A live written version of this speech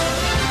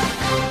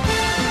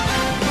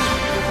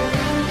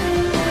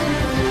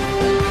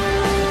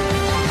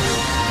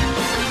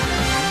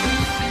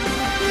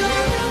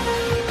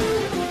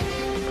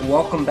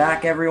Welcome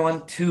back,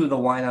 everyone, to the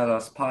Why Not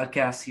Us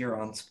podcast here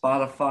on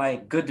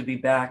Spotify. Good to be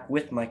back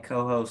with my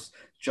co-hosts,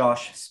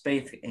 Josh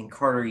Spaeth and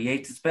Carter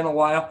Yates. It's been a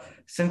while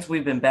since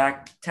we've been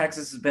back.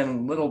 Texas has been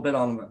a little bit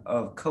on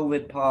a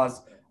COVID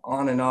pause,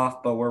 on and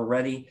off, but we're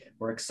ready.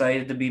 We're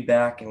excited to be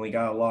back, and we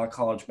got a lot of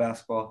college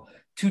basketball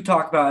to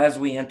talk about as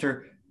we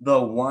enter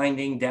the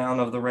winding down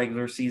of the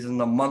regular season,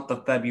 the month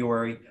of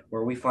February,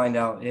 where we find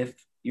out if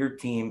your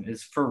team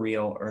is for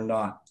real or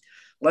not.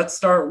 Let's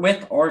start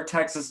with our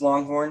Texas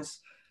Longhorns.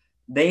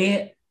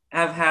 They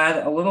have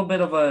had a little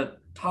bit of a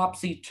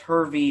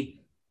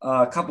topsy-turvy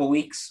couple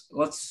weeks.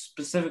 Let's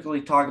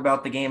specifically talk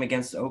about the game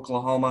against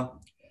Oklahoma,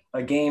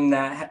 a game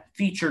that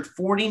featured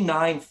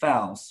 49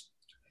 fouls.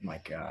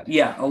 My God.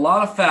 Yeah, a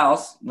lot of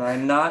fouls.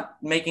 I'm not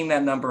making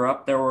that number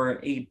up. There were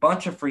a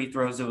bunch of free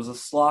throws. It was a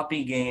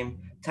sloppy game.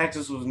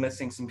 Texas was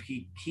missing some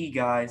key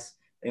guys.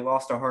 They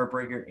lost a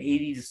heartbreaker,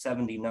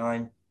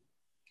 80-79.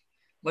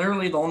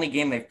 Literally the only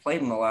game they've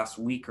played in the last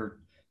week or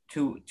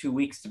two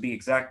weeks to be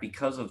exact,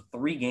 because of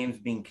 3 games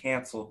being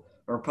canceled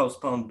or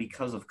postponed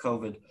because of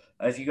COVID.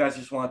 If you guys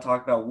just want to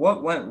talk about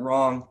what went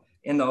wrong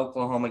in the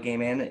Oklahoma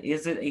game, and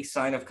is it a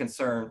sign of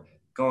concern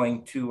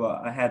going to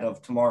ahead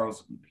of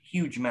tomorrow's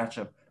huge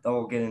matchup that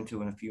we'll get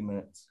into in a few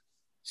minutes?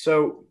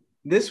 So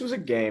this was a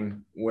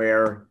game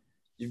where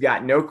you've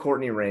got no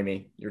Courtney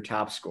Ramey, your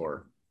top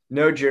scorer,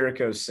 no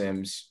Jericho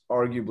Sims,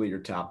 arguably your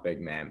top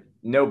big man,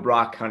 no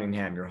Brock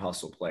Cunningham, your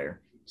hustle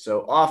player.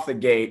 So off the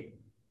gate,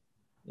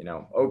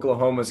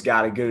 Oklahoma's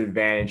got a good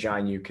advantage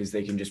on you because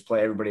they can just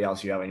play everybody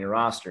else you have on your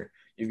roster.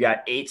 You've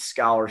got 8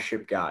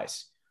 scholarship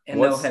guys. And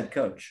no head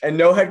coach.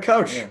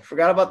 Yeah.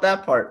 Forgot about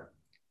that part.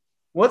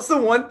 What's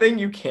the one thing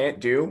you can't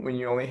do when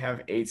you only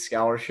have 8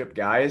 scholarship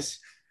guys?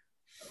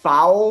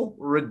 Foul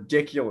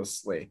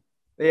ridiculously.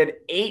 They had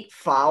 8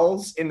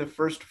 fouls in the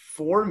first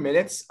 4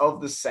 minutes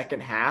of the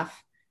second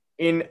half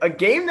in a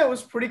game that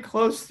was pretty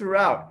close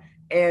throughout.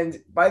 And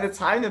by the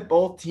time that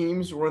both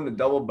teams were in the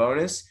double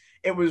bonus,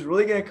 it was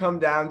really going to come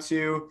down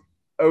to,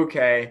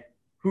 okay,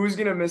 who's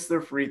going to miss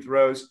their free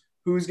throws?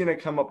 Who's going to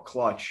come up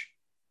clutch?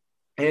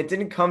 And it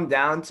didn't come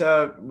down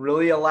to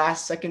really a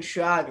last-second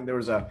shot. And there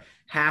was a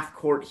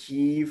half-court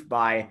heave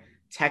by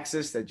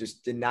Texas that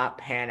just did not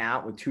pan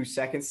out with 2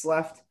 seconds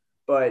left.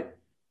 But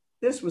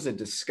this was a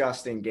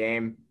disgusting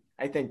game.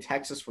 I think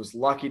Texas was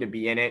lucky to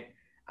be in it.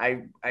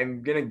 I'm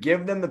going to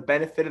give them the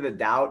benefit of the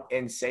doubt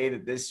and say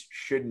that this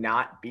should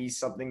not be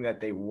something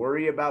that they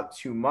worry about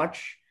too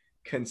much,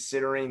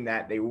 considering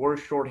that they were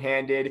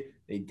shorthanded.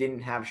 They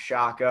didn't have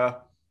Shaka.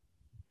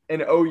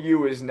 And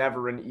OU is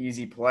never an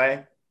easy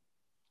play.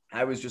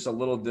 I was just a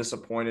little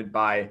disappointed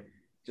by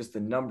just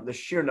the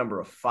sheer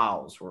number of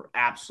fouls were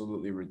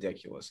absolutely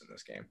ridiculous in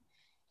this game.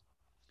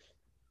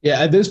 Yeah,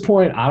 at this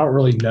point, I don't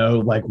really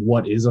know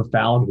what is a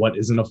foul and what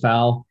isn't a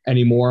foul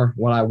anymore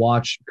when I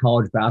watch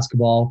college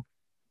basketball.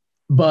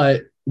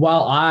 But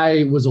while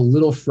I was a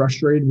little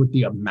frustrated with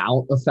the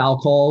amount of foul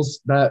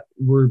calls that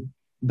were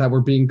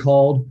being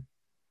called,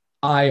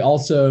 I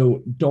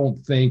also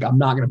don't think I'm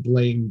not going to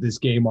blame this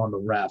game on the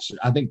refs.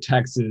 I think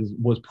Texas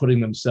was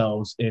putting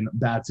themselves in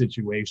bad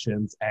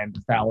situations and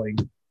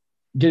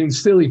getting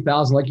silly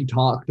fouls. And like you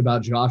talked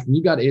about, Josh, when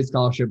you got 8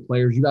 scholarship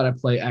players, you got to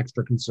play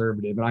extra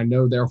conservative. And I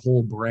know their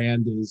whole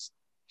brand is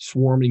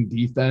swarming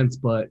defense,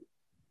 but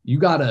you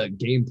got to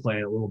game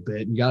plan a little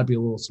bit. You got to be a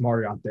little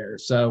smarter out there.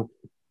 So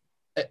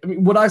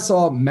what I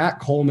saw, Matt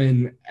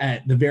Coleman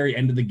at the very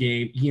end of the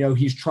game,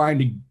 he's trying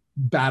to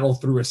battle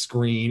through a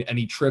screen and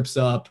he trips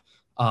up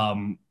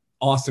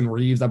Austin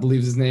Reeves, I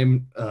believe is his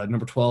name,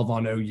 number 12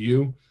 on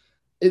OU.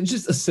 It's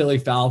just a silly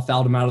fouled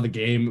him out of the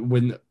game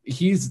when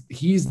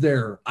he's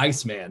their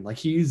Iceman.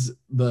 He's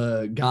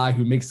the guy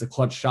who makes the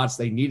clutch shots.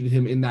 They needed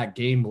him in that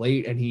game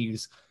late, and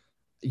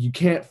you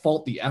can't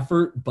fault the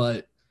effort,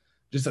 but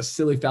just a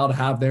silly foul to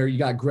have there. You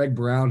got Greg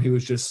Brown, who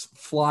was just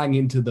flying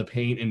into the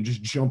paint and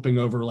just jumping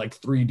over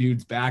 3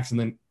 dudes' backs and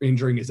then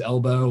injuring his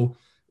elbow,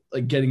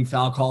 getting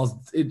foul calls.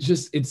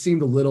 It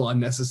seemed a little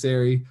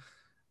unnecessary.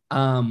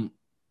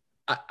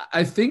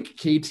 I think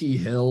KT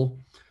Hill,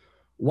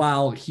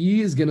 while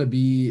he is going to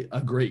be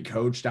a great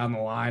coach down the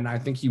line, I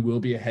think he will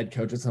be a head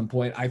coach at some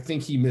point. I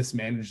think he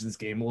mismanaged this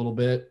game a little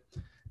bit.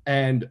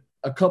 And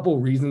a couple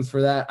reasons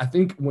for that. I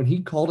think when he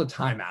called a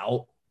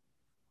timeout,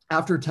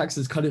 after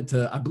Texas cut it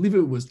to, I believe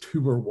it was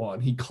 2 or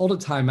 1, he called a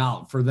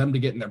timeout for them to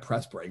get in their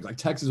press break.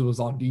 Texas was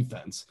on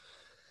defense.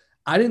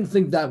 I didn't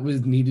think that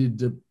was needed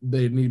to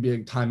be a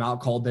timeout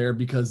called there,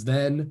 because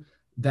then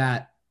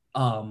that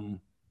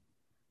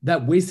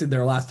wasted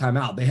their last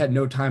timeout. They had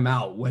no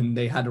timeout when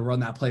they had to run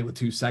that play with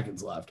 2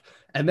 seconds left.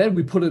 And then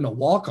we put in a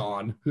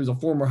walk-on who's a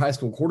former high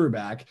school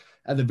quarterback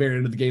at the very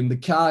end of the game. The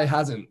guy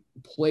hasn't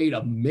played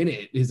a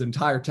minute his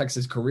entire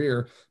Texas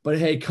career, but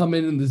hey, come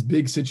in this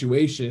big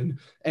situation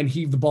and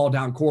heave the ball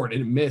down court,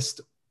 and it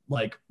missed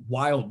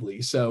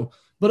wildly. So,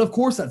 but of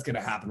course that's going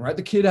to happen, right?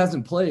 The kid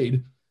hasn't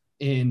played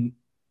in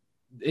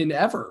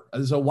ever.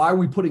 So why are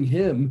we putting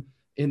him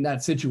in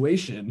that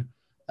situation?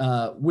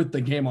 with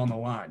the game on the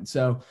line.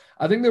 So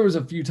I think there was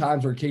a few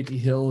times where KT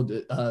Hill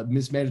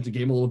mismanaged the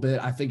game a little bit.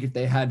 I think if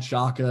they had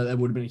Shaka, that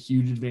would have been a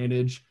huge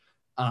advantage.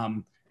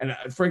 And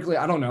frankly,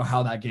 I don't know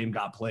how that game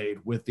got played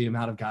with the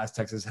amount of guys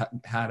Texas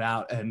had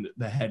out and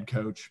the head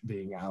coach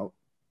being out.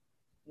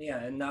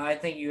 Yeah, and I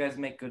think you guys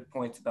make good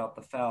points about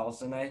the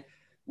fouls. And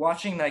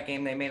watching that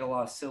game, they made a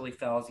lot of silly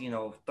fouls,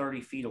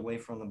 30 feet away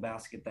from the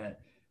basket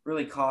that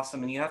really cost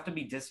them. And you have to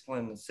be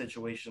disciplined in a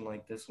situation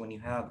like this when you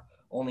have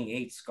only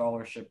 8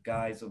 scholarship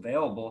guys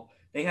available.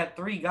 They had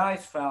 3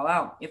 guys foul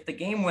out. If the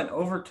game went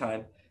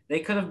overtime, they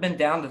could have been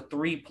down to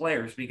 3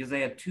 players because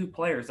they had 2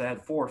 players that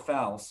had 4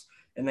 fouls,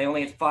 and they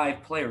only had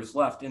 5 players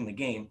left in the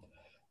game.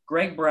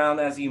 Greg Brown,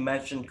 as you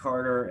mentioned,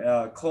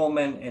 Carter,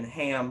 Coleman, and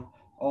Ham,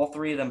 all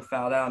 3 of them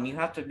fouled out, and you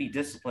have to be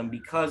disciplined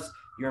because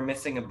you're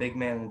missing a big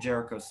man in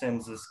Jericho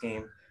Sims this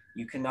game.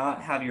 You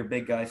cannot have your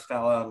big guys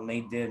foul out, and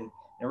they did.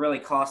 It really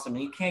cost them.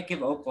 And you can't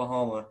give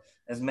Oklahoma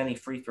as many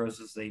free throws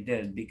as they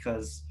did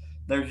because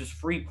they're just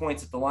free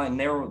points at the line.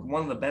 They were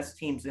one of the best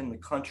teams in the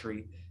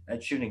country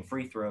at shooting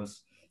free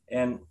throws.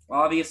 And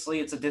obviously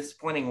it's a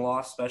disappointing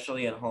loss,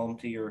 especially at home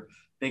to your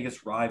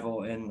biggest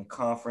rival in the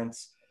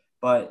conference.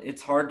 But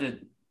it's hard to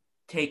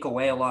take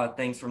away a lot of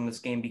things from this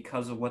game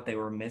because of what they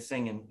were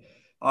missing. And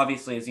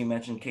obviously, as you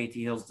mentioned, KT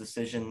Hill's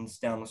decisions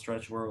down the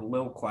stretch were a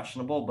little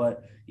questionable,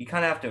 but you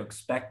kind of have to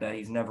expect that.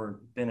 He's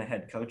never been a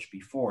head coach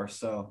before.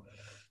 So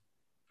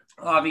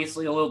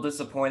obviously a little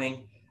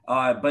disappointing,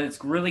 but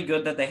it's really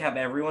good that they have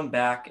everyone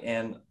back.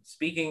 And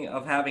speaking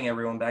of having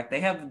everyone back,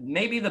 they have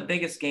maybe the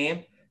biggest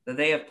game that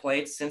they have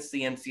played since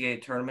the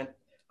NCAA tournament.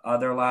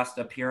 Their last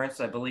appearance,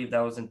 I believe that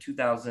was in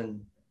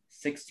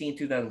 2016,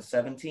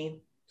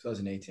 2017.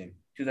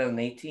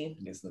 2018.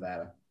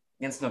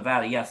 Against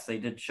Nevada, yes, they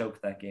did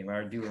choke that game.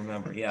 I do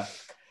remember, yeah.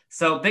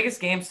 So biggest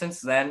game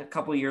since then, a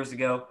couple of years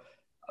ago.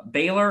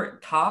 Baylor,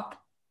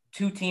 top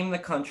 2 team in the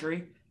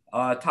country,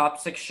 top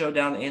 6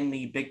 showdown in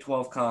the Big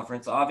 12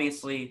 conference.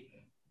 Obviously,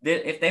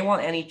 if they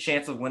want any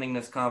chance of winning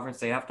this conference,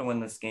 they have to win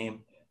this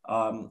game.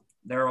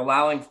 They're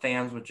allowing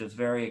fans, which is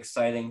very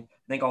exciting.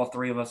 I think all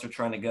 3 of us are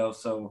trying to go,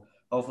 so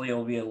hopefully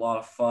it'll be a lot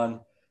of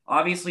fun.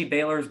 Obviously,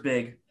 Baylor's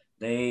big.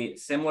 They,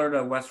 similar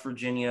to West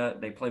Virginia,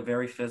 they play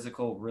very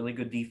physical, really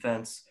good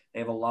defense. They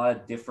have a lot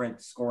of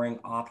different scoring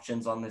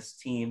options on this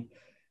team.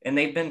 And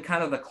they've been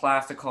kind of the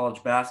class of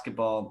college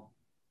basketball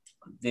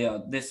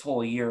this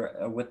whole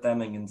year with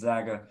them and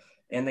Gonzaga.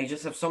 And they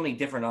just have so many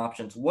different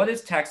options. What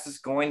is Texas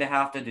going to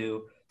have to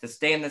do to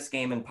stay in this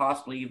game and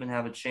possibly even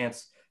have a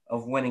chance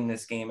of winning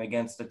this game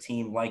against a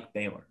team like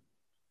Baylor?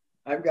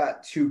 I've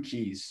got 2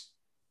 keys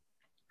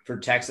for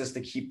Texas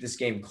to keep this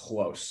game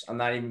close. I'm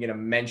not even going to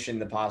mention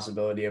the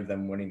possibility of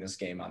them winning this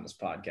game on this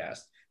podcast.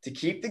 To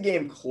keep the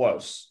game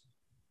close,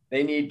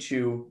 they need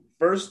to,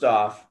 first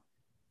off,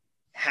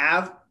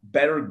 have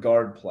better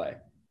guard play.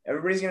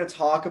 Everybody's going to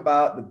talk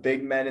about the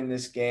big men in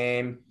this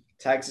game.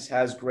 Texas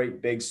has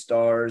great big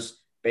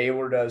stars.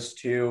 Baylor does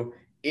too.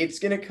 It's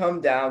going to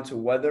come down to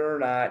whether or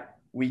not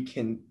we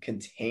can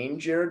contain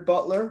Jared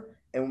Butler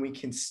and we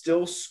can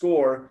still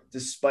score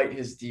despite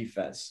his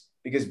defense.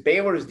 Because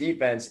Baylor's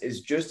defense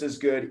is just as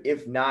good,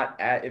 if not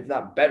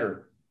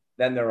better,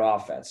 than their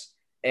offense.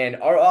 And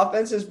our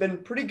offense has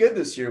been pretty good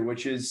this year,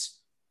 which is,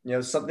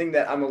 something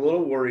that I'm a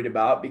little worried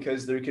about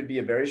because there could be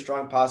a very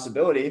strong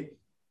possibility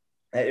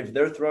that if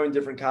they're throwing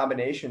different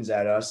combinations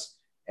at us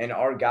and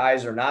our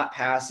guys are not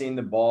passing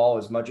the ball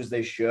as much as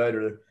they should,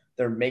 or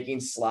they're making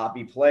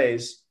sloppy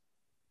plays,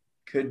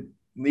 could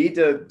lead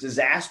to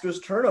disastrous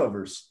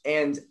turnovers.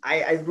 And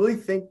I really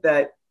think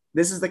that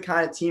this is the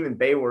kind of team in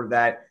Baylor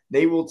that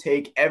they will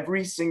take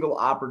every single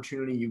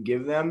opportunity you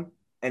give them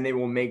and they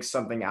will make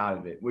something out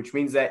of it, which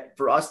means that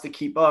for us to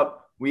keep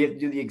up, we have to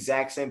do the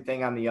exact same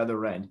thing on the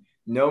other end.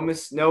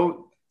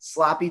 No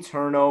sloppy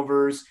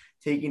turnovers,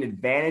 taking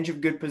advantage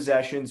of good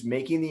possessions,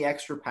 making the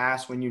extra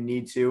pass when you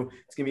need to.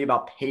 It's going to be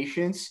about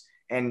patience,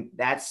 and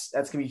that's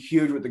going to be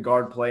huge with the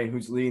guard play and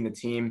who's leading the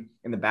team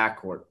in the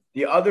backcourt.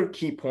 The other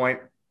key point,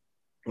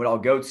 what I'll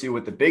go to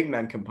with the big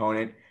men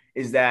component,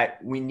 is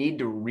that we need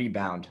to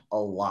rebound a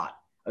lot,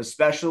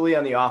 especially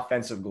on the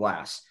offensive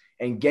glass.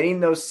 And getting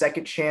those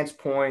second chance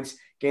points,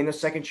 getting those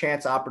second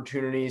chance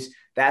opportunities,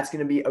 that's going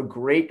to be a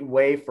great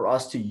way for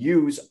us to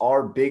use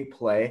our big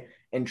play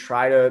and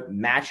try to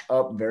match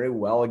up very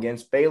well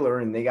against Baylor.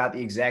 And they got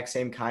the exact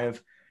same kind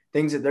of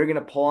things that they're going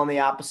to pull on the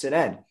opposite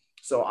end.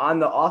 So on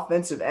the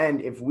offensive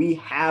end, if we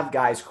have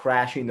guys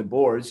crashing the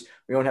boards,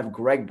 we don't have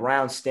Greg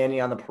Brown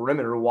standing on the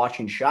perimeter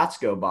watching shots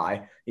go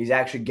by. He's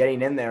actually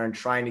getting in there and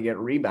trying to get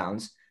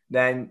rebounds.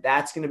 Then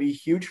that's going to be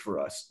huge for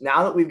us.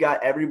 Now that we've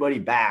got everybody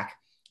back,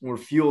 we're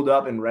fueled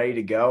up and ready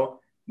to go.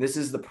 This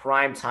is the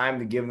prime time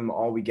to give them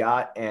all we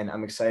got, and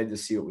I'm excited to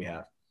see what we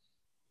have.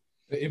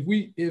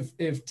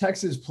 If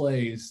Texas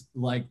plays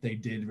like they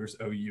did versus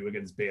OU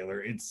against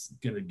Baylor, it's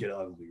going to get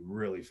ugly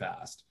really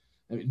fast.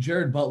 I mean,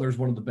 Jared Butler is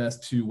one of the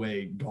best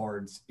two-way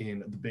guards in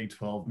the Big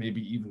 12,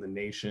 maybe even the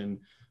nation.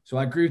 So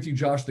I agree with you,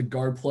 Josh. The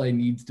guard play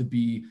needs to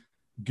be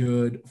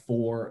good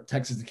for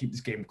Texas to keep this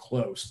game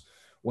close.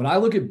 When I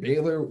look at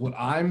Baylor, what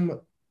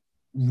I'm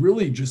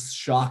really just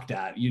shocked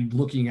at you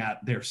looking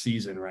at their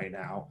season right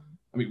now.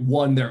 I mean,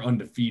 one, they're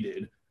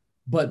undefeated,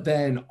 but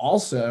then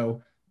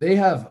also they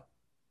have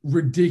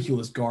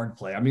ridiculous guard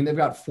play. I mean, they've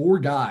got 4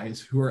 guys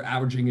who are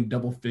averaging in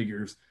double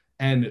figures,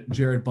 and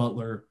Jared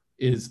Butler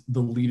is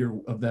the leader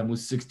of them with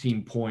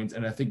 16 points,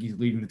 and I think he's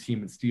leading the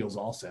team in steals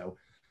also.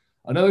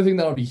 Another thing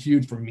that'll be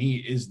huge for me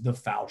is the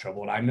foul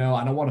trouble. And I know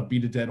I don't want to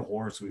beat a dead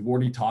horse. We've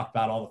already talked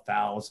about all the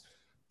fouls,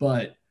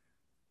 but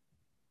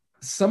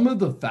some of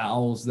the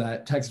fouls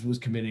that Texas was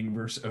committing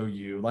versus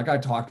OU, like I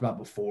talked about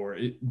before,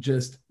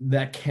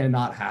 that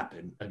cannot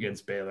happen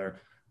against Baylor.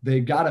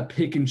 They've got to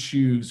pick and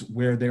choose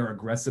where they're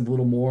aggressive a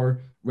little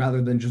more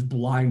rather than just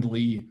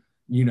blindly,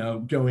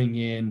 going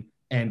in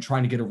and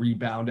trying to get a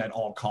rebound at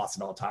all costs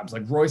at all times.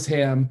 Like Royce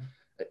Ham,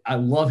 I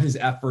love his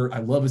effort. I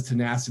love his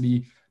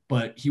tenacity,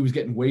 but he was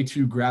getting way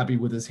too grabby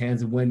with his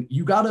hands. And when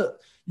you gotta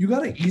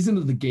ease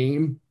into the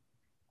game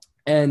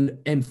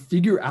and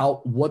figure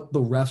out what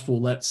the refs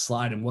will let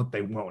slide and what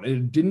they won't.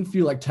 It didn't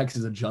feel like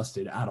Texas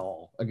adjusted at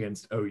all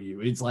against OU.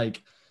 It's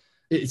like,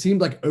 it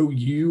seemed like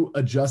OU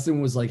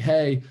adjusting was like,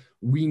 hey,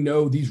 we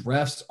know these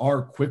refs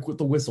are quick with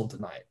the whistle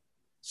tonight,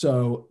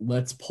 so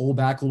let's pull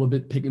back a little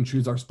bit, pick and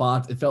choose our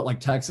spots. It felt like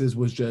Texas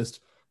was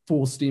just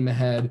full steam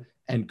ahead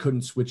and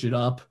couldn't switch it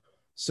up.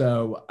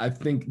 So I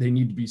think they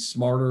need to be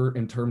smarter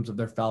in terms of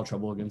their foul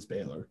trouble against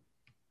Baylor.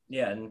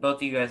 Yeah, and both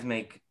of you guys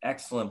make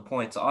excellent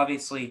points.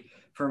 Obviously,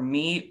 for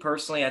me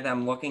personally,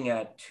 I'm looking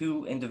at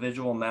 2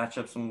 individual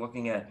matchups. I'm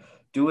looking at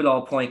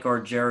do-it-all point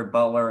guard Jared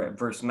Butler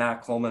versus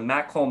Matt Coleman.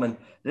 Matt Coleman,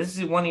 this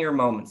is one of your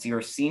moments. You're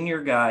a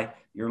senior guy.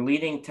 You're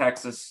leading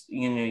Texas.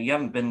 You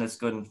haven't been this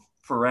good in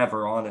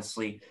forever,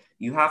 honestly.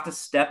 You have to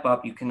step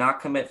up. You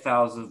cannot commit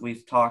fouls, as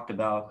we've talked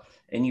about,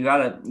 and you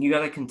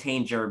gotta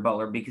contain Jared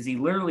Butler because he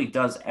literally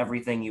does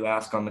everything you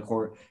ask on the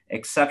court.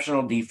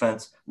 Exceptional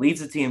defense, leads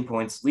the team in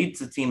points, leads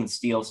the team in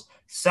steals,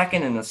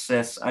 second in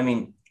assists. I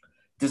mean,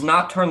 does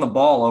not turn the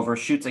ball over,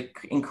 shoots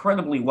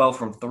incredibly well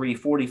from 3,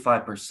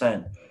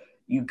 45%.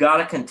 You got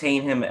to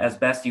contain him as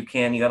best you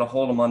can. You got to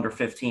hold him under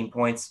 15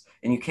 points,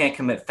 and you can't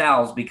commit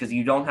fouls because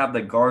you don't have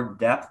the guard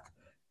depth,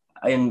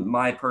 in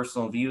my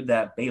personal view,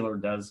 that Baylor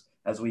does,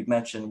 as we've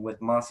mentioned,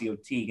 with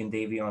Masio Teague and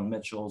Davion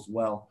Mitchell as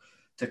well,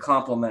 to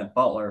complement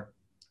Butler.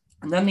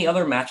 And then the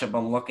other matchup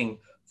I'm looking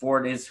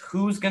for is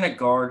who's going to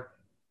guard,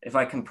 if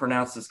I can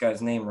pronounce this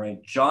guy's name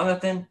right,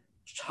 Jonathan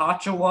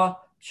Chachua,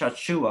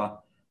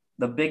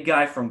 the big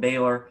guy from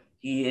Baylor.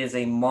 He is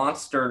a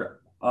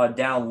monster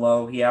down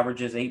low. He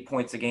averages 8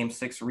 points a game,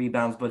 6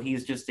 rebounds, but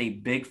he's just a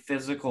big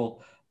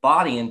physical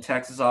body. And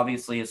Texas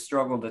obviously has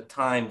struggled at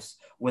times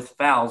with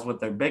fouls with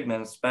their big men,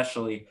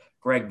 especially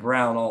Greg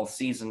Brown all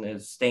season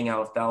is staying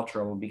out of foul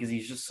trouble because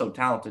he's just so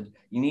talented.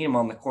 You need him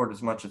on the court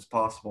as much as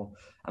possible.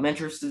 I'm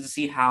interested to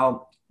see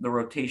how the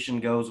rotation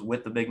goes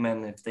with the big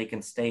men, if they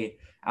can stay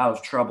out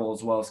of trouble,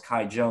 as well as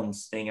Kai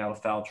Jones staying out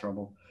of foul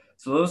trouble.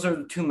 So those are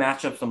the 2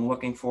 matchups I'm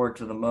looking forward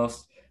to the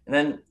most. And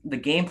then the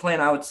game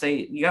plan, I would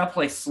say you got to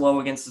play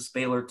slow against this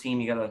Baylor team.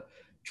 You got to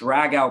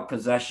drag out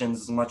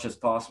possessions as much as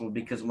possible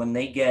because when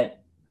they get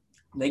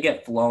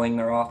flowing,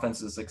 their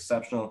offense is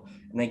exceptional,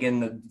 and they get in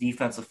the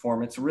defensive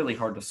form, it's really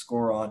hard to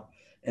score on.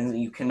 And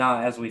you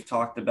cannot, as we've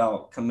talked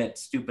about, commit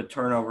stupid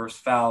turnovers,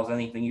 fouls,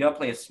 anything. You got to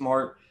play a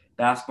smart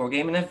basketball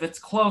game. And if it's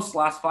close,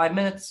 last 5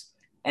 minutes,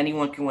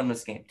 anyone can win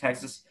this game.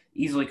 Texas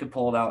easily could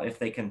pull it out if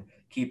they can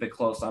keep it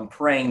close. I'm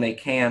praying they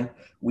can.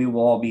 We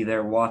will all be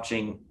there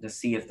watching to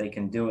see if they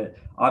can do it.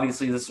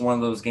 Obviously, this is one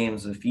of those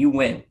games. If you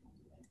win,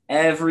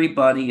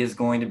 everybody is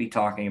going to be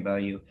talking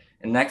about you.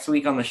 And next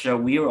week on the show,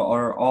 we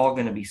are all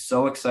going to be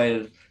so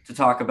excited to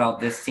talk about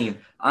this team.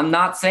 I'm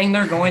not saying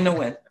they're going to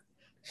win.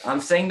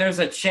 I'm saying there's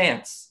a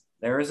chance.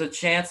 There is a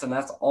chance, and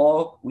that's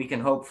all we can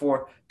hope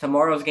for.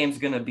 Tomorrow's game is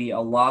going to be a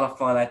lot of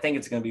fun. I think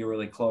it's going to be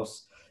really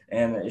close,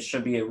 and it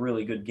should be a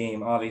really good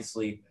game.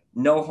 Obviously,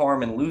 no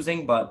harm in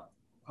losing, but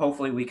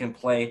hopefully we can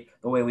play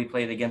the way we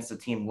played against a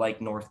team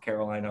like North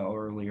Carolina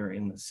earlier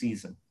in the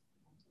season.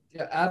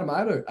 Yeah, Adam, I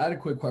had a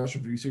quick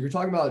question for you. So you're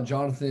talking about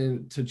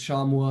Jonathan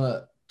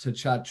Chachua.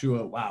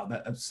 Wow,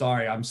 I'm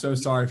sorry. I'm so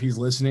sorry if he's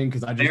listening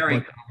because I just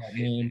butchered that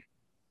name.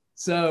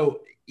 So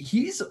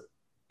he's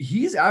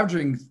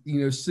averaging,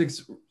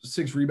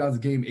 six rebounds a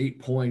game, 8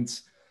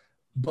 points,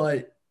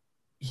 but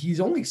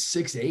he's only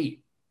 6'8".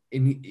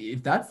 And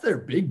if that's their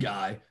big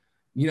guy,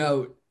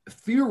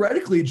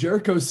 theoretically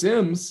Jericho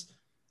Sims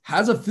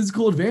has a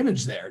physical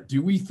advantage there.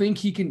 Do we think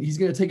he's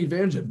going to take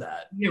advantage of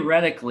that?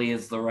 Theoretically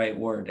is the right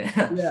word.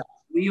 Yeah.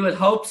 We would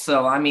hope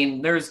so. I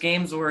mean, there's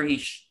games where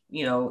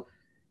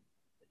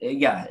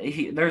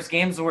there's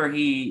games where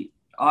he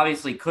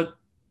obviously could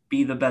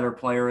be the better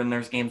player, and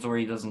there's games where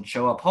he doesn't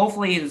show up.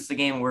 Hopefully it's the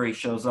game where he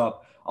shows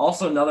up.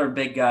 Also, another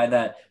big guy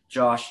that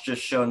Josh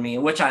just showed me,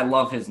 which I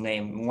love his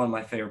name, one of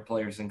my favorite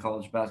players in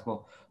college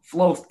basketball,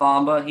 Flo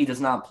Thamba. He does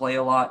not play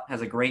a lot,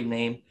 has a great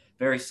name,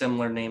 very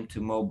similar name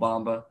to Mo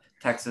Bamba.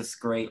 Texas,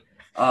 great.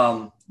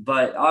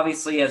 But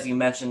obviously, as you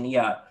mentioned,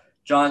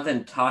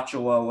 Jonathan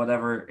Tachua,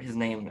 whatever his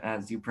name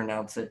as you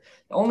pronounce it,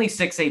 only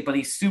 6'8", but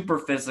he's super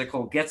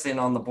physical, gets in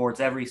on the boards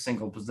every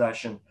single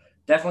possession.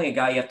 definitely a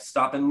guy you have to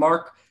stop. And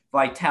Mark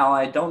Vitale,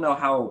 I don't know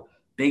how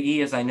big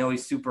he is. I know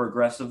he's super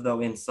aggressive, though,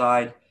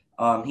 inside.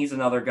 He's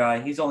another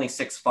guy. He's only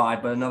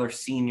 6'5", but another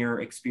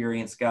senior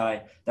experienced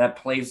guy that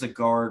plays the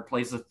guard,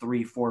 plays the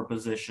 3-4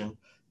 position,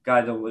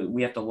 guy that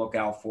we have to look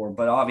out for.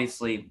 But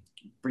obviously,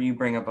 you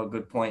bring up a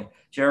good point.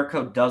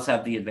 Jericho does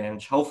have the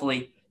advantage.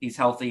 Hopefully, he's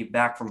healthy,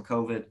 back from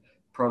COVID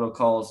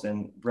protocols,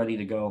 and ready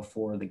to go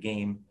for the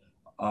game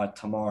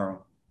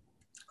tomorrow.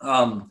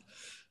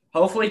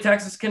 Hopefully,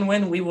 Texas can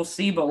win. We will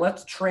see, but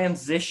let's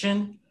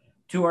transition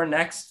to our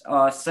next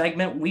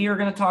segment. We are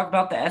going to talk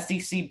about the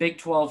SEC Big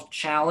 12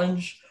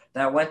 Challenge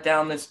that went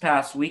down this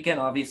past weekend.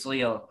 Obviously,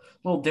 a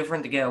little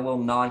different to get a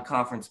little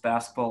non-conference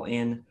basketball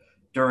in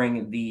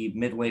during the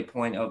midway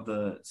point of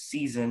the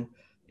season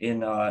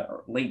in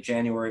late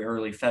January,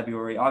 early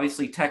February.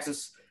 Obviously,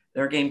 Texas,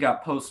 their game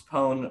got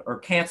postponed or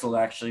canceled,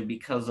 actually,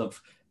 because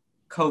of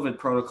COVID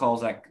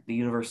protocols at the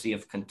University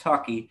of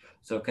Kentucky.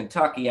 So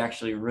Kentucky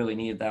actually really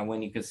needed that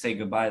win. You could say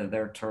goodbye to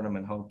their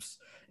tournament hopes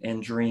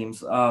and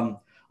dreams.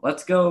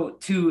 Let's go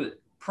to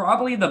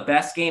probably the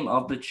best game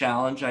of the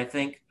challenge, I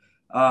think.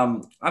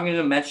 I'm going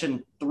to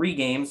mention 3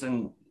 games,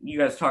 and you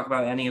guys talk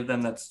about any of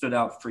them that stood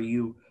out for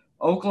you.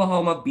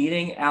 Oklahoma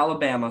beating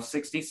Alabama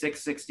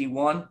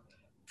 66-61,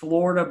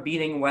 Florida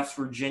beating West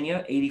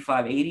Virginia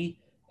 85-80,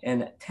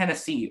 and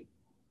Tennessee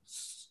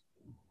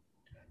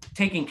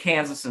taking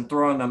Kansas and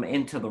throwing them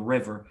into the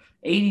river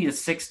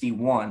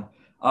 80-61.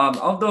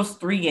 Of those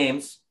 3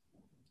 games,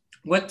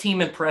 what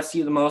team impressed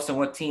you the most, and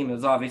what team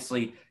is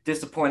obviously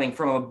disappointing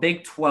from a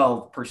Big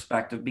 12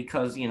 perspective?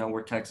 Because,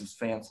 we're Texas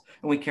fans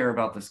and we care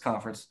about this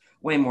conference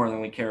way more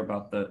than we care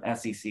about the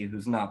SEC,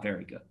 who's not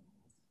very good.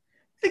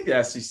 I think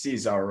the SEC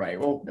is all right.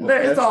 Well,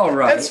 it's all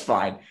right. That's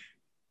fine.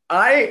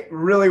 I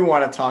really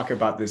want to talk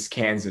about this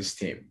Kansas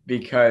team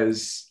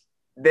because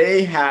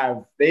they've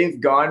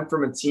gone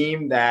from a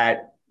team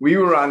that we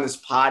were on this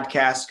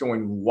podcast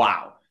going,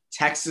 wow,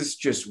 Texas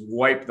just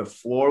wiped the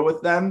floor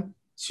with them,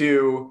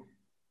 to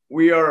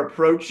we are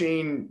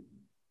approaching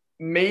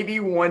maybe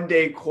one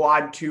day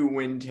quad 2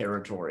 win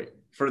territory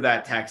for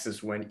that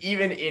Texas win,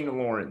 even in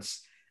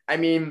Lawrence. I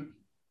mean,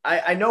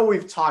 I know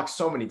we've talked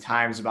so many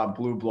times about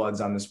Blue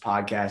Bloods on this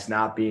podcast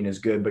not being as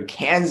good, but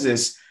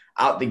Kansas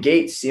out the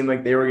gate seemed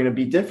like they were going to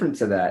be different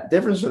for that.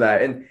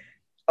 And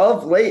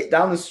of late,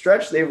 down the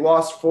stretch, they've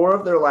lost 4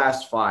 of their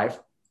last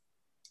 5.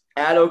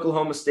 At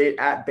Oklahoma State,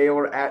 at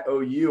Baylor, at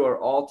OU are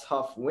all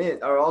tough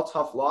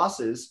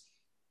losses.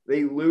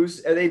 They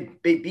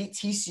beat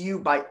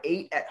TCU by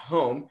 8 at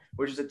home,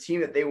 which is a team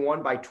that they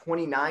won by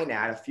 29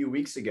 at a few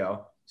weeks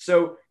ago.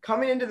 So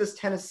coming into this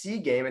Tennessee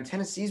game, and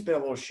Tennessee's been a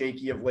little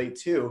shaky of late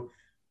too,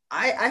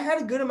 I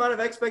had a good amount of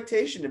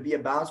expectation to be a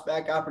bounce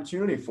back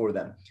opportunity for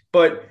them.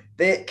 But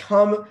they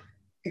come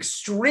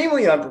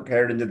extremely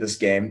unprepared into this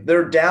game.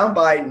 They're down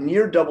by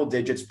near double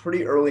digits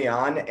pretty early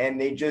on, and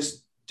they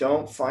just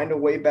don't find a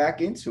way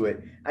back into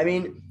it. I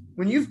mean,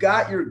 when you've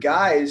got your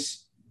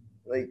guys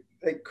like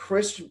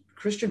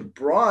Christian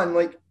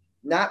Braun,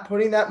 not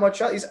putting that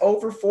much out, he's 0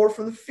 for 4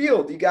 from the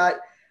field. You got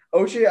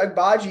Ochai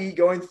Agbaji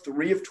going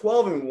 3 of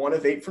 12 and 1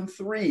 of 8 from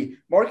 3.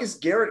 Marcus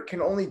Garrett can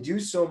only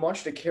do so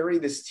much to carry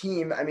this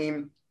team. I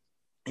mean,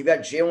 you've got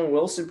Jalen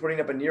Wilson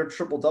putting up a near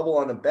triple-double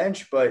on the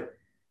bench, but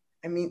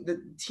I mean,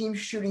 the team's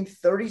shooting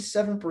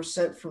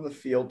 37% from the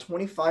field,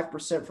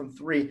 25% from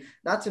 3,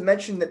 not to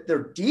mention that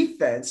their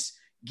defense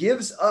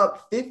gives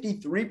up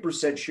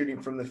 53%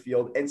 shooting from the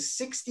field and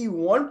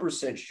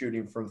 61%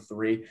 shooting from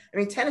 3. I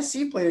mean,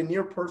 Tennessee played a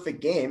near perfect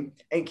game,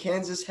 and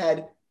Kansas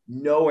had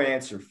no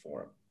answer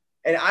for them.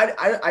 And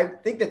I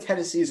think that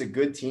Tennessee is a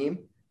good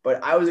team,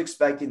 but I was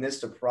expecting this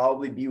to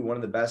probably be one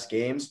of the best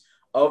games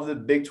of the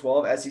Big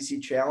 12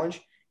 SEC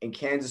Challenge, and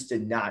Kansas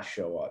did not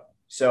show up.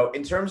 So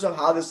in terms of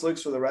how this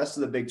looks for the rest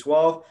of the Big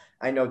 12,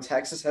 I know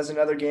Texas has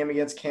another game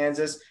against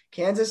Kansas.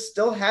 Kansas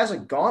still has a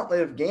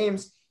gauntlet of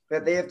games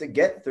that they have to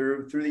get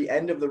through the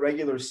end of the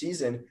regular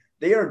season.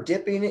 They are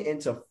dipping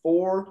into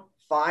 4,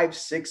 5,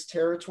 6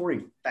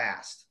 territory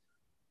fast.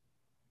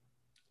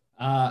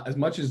 As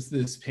much as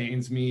this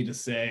pains me to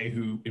say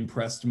who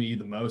impressed me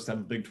the most out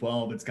of the Big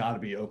 12, it's got to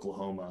be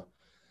Oklahoma.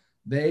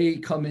 They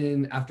come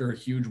in after a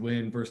huge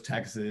win versus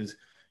Texas.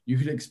 You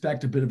could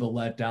expect a bit of a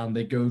letdown.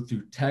 They go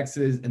through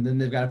Texas, and then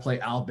they've got to play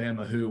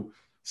Alabama, who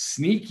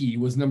sneaky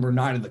was number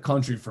 9 in the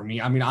country for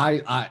me. I mean,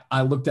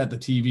 I looked at the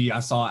TV.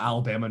 I saw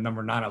Alabama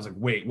number 9. I was like,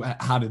 wait,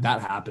 how did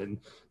that happen?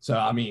 So,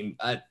 I mean,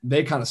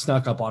 they kind of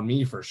snuck up on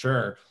me for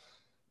sure.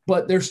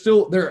 But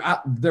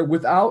they're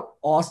without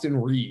Austin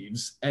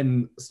Reeves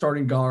and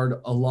starting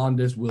guard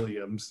Alondes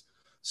Williams.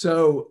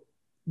 So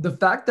the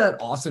fact that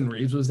Austin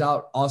Reeves was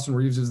out, Austin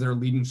Reeves is their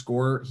leading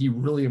scorer. He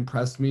really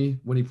impressed me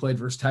when he played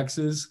versus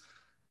Texas.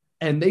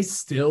 And they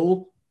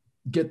still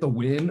get the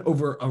win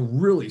over a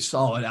really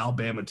solid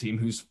Alabama team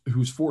who's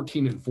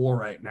 14-4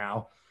 right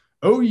now.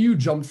 OU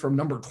jumped from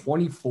number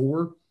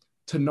 24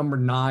 to number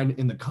 9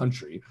 in the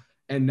country.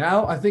 And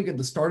now I think at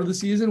the start of the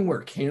season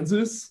where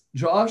Kansas,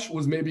 Josh,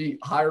 was maybe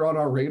higher on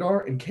our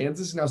radar and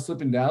Kansas now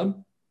slipping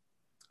down,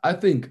 I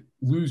think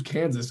lose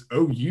Kansas,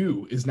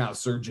 OU is now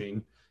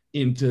surging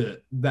into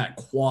that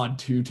quad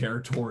 2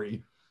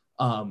 territory.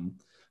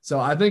 So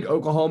I think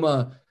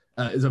Oklahoma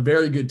is a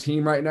very good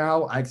team right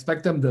now. I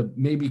expect them to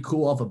maybe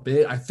cool off a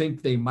bit. I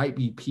think they might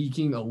be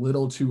peaking a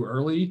little too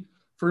early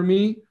for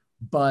me,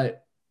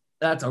 but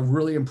that's a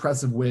really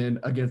impressive win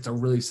against a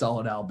really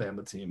solid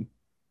Alabama team.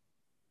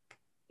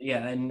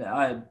 Yeah,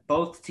 and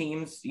both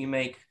teams, you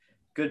make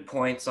good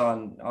points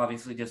on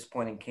obviously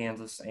disappointing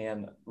Kansas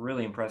and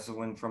really impressive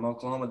win from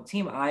Oklahoma. The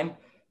team I'm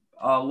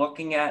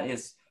looking at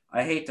is,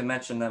 I hate to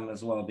mention them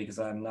as well because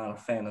I'm not a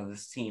fan of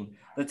this team,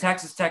 the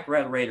Texas Tech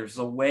Red Raiders.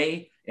 The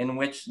way in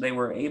which they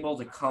were able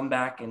to come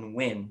back and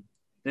win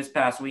this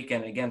past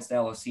weekend against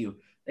LSU.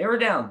 They were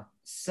down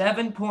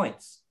 7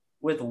 points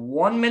with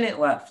 1 minute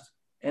left.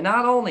 And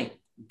not only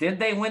did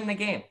they win the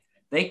game,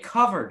 they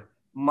covered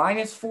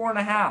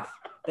 -4.5.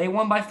 They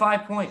won by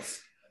 5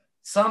 points.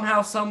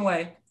 Somehow, some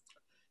way,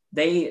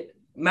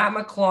 Matt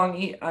McClung,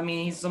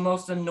 he's the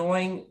most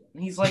annoying.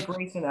 He's like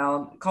Grayson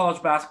Allen,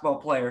 college basketball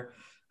player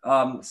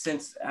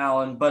since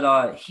Allen,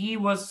 but he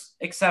was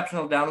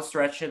exceptional down the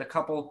stretch, hit a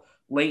couple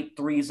late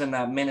threes in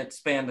that minute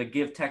span to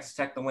give Texas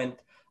Tech the win.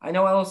 I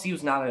know LSU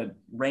is not a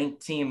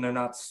ranked team. They're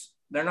not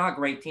a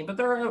great team, but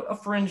they're a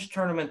fringe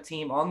tournament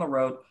team on the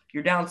road.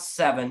 You're down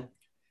 7,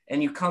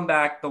 and you come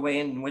back the way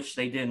in which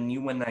they did, and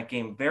you win that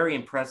game. Very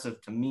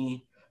impressive to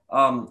me.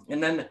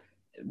 And then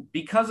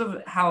because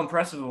of how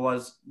impressive it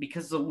was,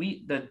 because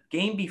the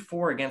game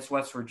before against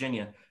West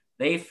Virginia,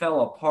 they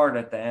fell apart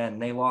at the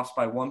end. They lost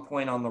by 1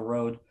 point on the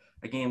road,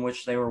 a game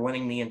which they were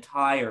winning the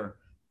entire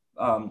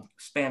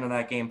span of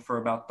that game for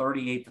about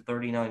 38 to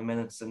 39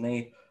 minutes, and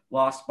they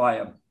lost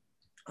by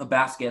a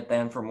basket at the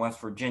end from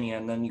West Virginia.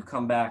 And then you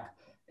come back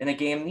in a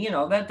game,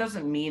 that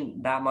doesn't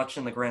mean that much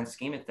in the grand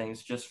scheme of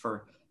things, just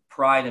for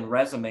pride and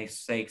resume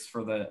sakes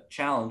for the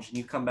challenge, and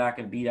you come back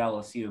and beat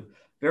LSU.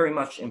 Very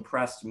much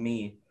impressed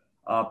me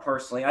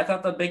personally. I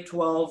thought the Big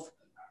 12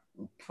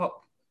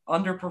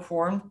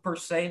 underperformed per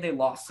se. They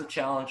lost the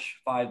challenge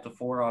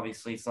 5-4.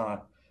 Obviously, it's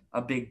not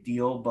a big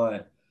deal,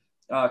 but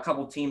a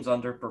couple teams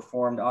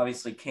underperformed.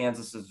 Obviously,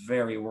 Kansas is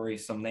very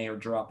worrisome. They are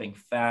dropping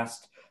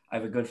fast. I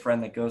have a good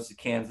friend that goes to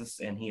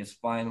Kansas, and he is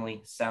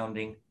finally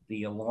sounding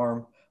the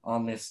alarm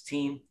on this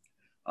team.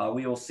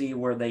 We will see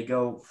where they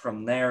go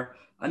from there.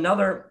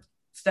 Another,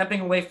 stepping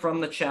away from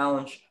the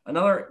challenge,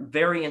 another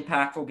very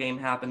impactful game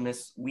happened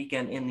this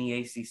weekend in the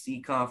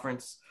ACC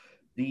conference.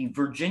 The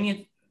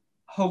Virginia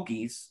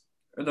Hokies,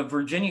 or the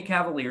Virginia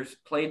Cavaliers,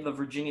 played the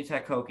Virginia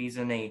Tech Hokies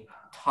in a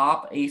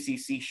top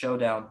ACC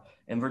showdown.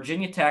 And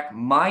Virginia Tech,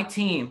 my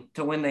team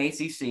to win the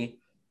ACC,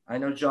 I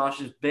know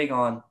Josh is big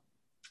on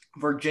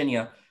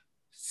Virginia,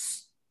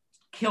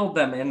 killed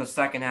them in the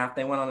second half.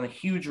 They went on a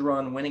huge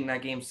run, winning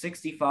that game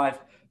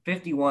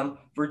 65-51.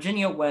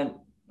 Virginia went,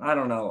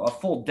 a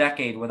full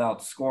decade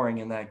without scoring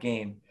in that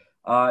game.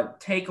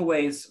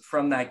 Takeaways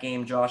from that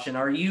game, Josh, and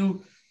are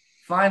you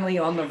finally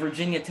on the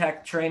Virginia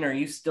Tech train, or are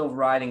you still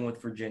riding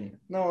with Virginia?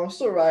 No, I'm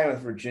still riding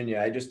with Virginia.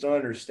 I just don't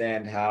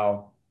understand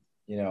how,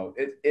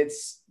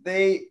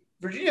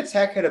 Virginia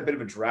Tech had a bit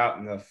of a drought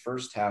in the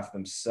first half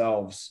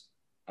themselves.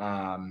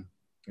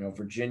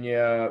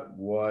 Virginia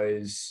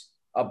was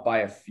up by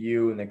a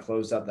few, and they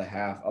closed out the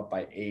half up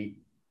by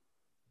 8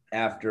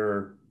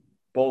 after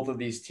both of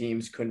these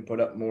teams couldn't put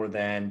up more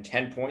than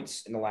 10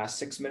 points in the last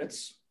 6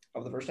 minutes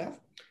of the first half,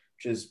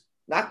 which is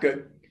not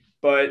good.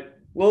 But a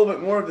little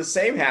bit more of the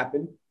same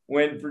happened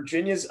when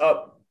Virginia's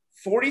up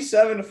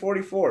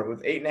 47-44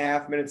 with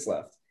 8.5 minutes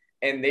left,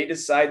 and they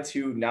decide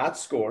to not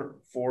score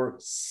for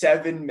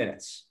 7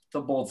 minutes. It's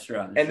a bold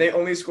strategy. And they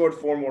only scored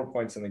 4 more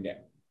points in the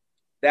game.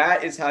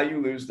 That is how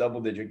you lose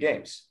double-digit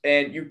games.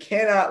 And you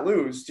cannot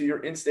lose to your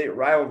in-state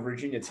rival,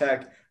 Virginia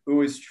Tech,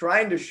 who is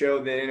trying to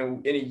show that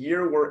in a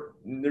year where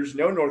there's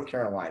no North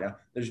Carolina,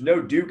 there's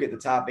no Duke at the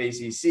top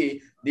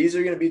ACC, these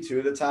are going to be 2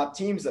 of the top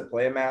teams that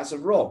play a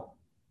massive role.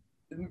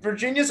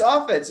 Virginia's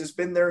offense has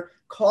been their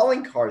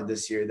calling card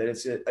this year, that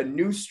it's a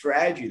new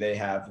strategy they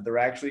have. They're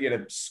actually going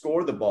to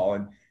score the ball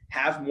and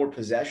have more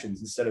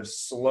possessions instead of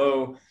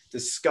slow,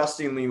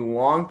 disgustingly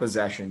long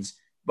possessions.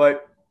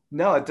 But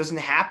no, it doesn't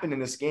happen in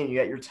this game. You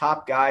got your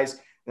top guys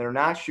that are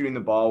not shooting the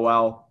ball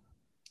well,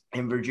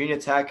 and Virginia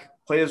Tech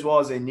played as well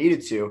as they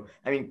needed to.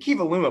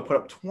 Kiva Luma put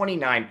up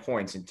 29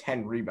 points and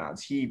 10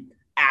 rebounds. He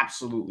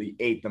absolutely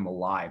ate them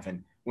alive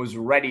and was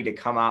ready to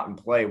come out and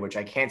play, which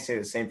I can't say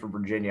the same for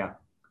Virginia.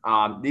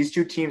 These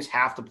 2 teams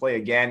have to play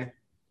again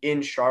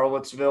in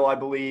Charlottesville, I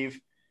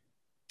believe.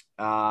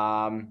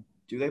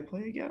 Do they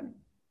play again?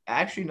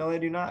 Actually, no, they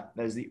do not.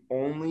 That is the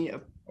only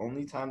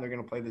time they're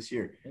going to play this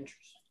year.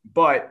 Interesting.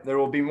 But there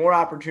will be more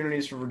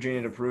opportunities for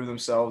Virginia to prove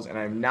themselves, and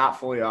I'm not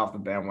fully off the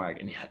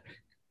bandwagon yet.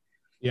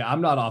 Yeah,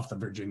 I'm not off the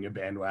Virginia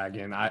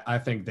bandwagon. I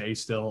think they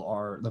still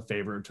are the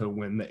favorite to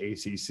win the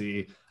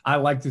ACC. I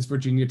like this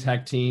Virginia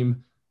Tech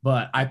team,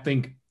 but I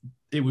think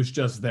it was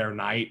just their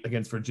night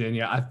against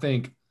Virginia. I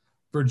think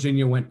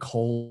Virginia went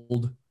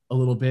cold a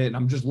little bit, and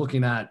I'm just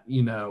looking at,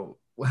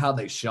 how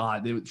they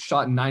shot. They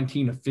shot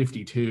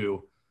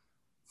 19-52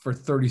 for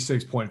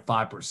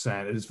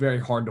 36.5%. It's very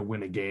hard to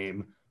win a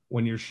game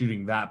when you're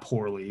shooting that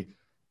poorly.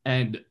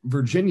 And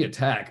Virginia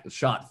Tech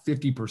shot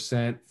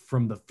 50%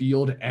 from the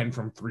field and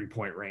from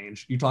three-point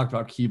range. You talked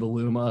about Kiva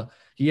Luma.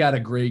 He had a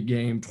great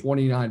game,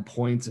 29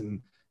 points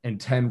and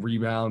 10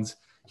 rebounds.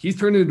 He's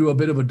turned into a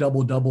bit of a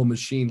double-double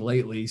machine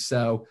lately.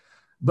 So,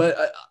 but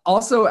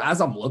also as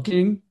I'm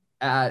looking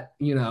at,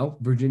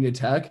 Virginia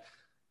Tech,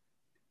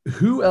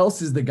 who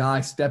else is the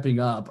guy stepping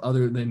up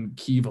other than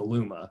Kiva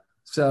Luma?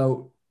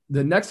 So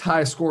the next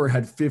highest scorer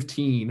had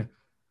 15.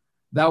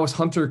 That was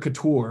Hunter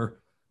Couture.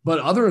 But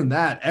other than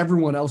that,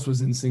 everyone else was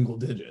in single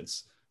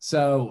digits.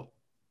 So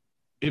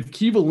if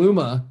Kiva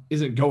Luma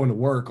isn't going to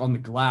work on the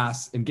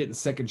glass and getting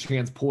second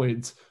chance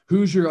points,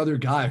 who's your other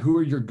guy? Who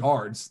are your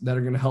guards that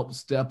are going to help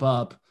step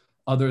up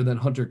other than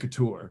Hunter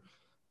Couture?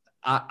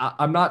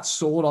 I'm not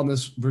sold on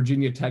this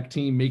Virginia Tech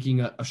team making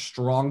a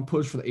strong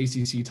push for the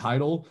ACC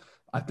title.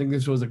 I think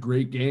this was a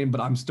great game, but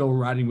I'm still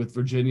riding with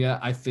Virginia.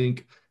 I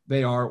think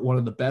they are one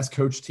of the best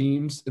coach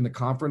teams in the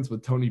conference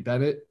with Tony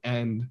Bennett,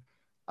 and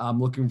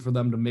I'm looking for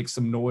them to make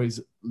some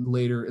noise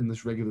later in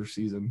this regular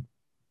season.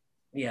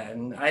 Yeah,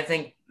 and I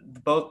think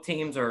both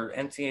teams are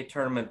NCAA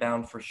tournament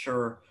bound for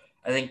sure.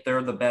 I think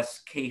they're the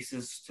best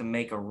cases to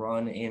make a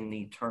run in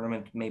the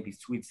tournament, maybe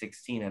Sweet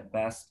 16 at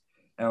best.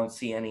 I don't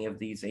see any of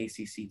these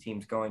ACC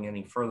teams going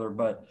any further,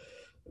 but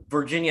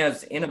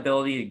Virginia's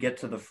inability to get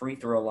to the free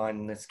throw line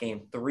in this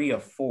game, 3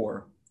 of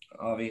 4.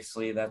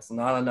 Obviously, that's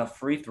not enough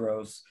free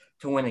throws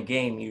to win a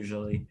game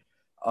usually.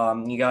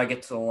 You got to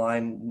get to the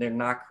line. They're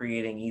not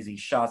creating easy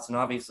shots. And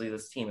obviously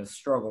this team has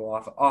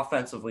struggled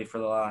offensively for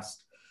the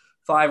last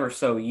 5 or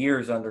so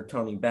years under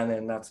Tony Bennett.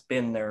 And that's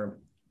been their,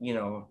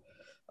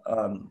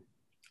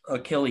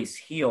 Achilles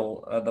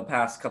heel the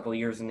past couple of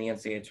years in the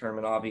NCAA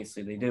tournament.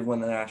 Obviously they did win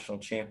the national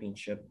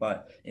championship,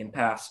 but in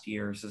past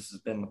years, this has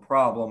been the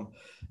problem.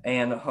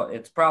 And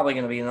it's probably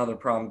going to be another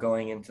problem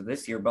going into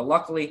this year. But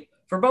luckily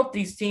for both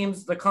these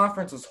teams, the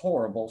conference is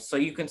horrible. So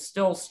you can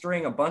still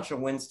string a bunch of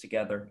wins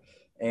together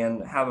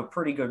and have a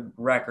pretty good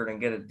record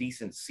and get a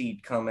decent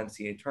seed come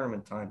NCAA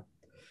tournament time.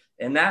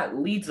 And that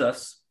leads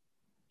us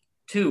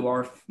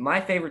to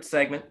my favorite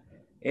segment.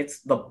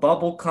 It's the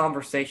bubble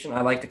conversation.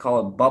 I like to call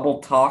it bubble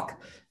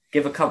talk.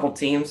 Give a couple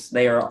teams.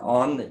 They are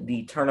on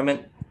the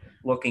tournament,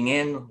 looking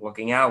in,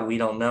 looking out. We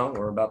don't know.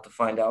 We're about to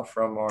find out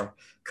from our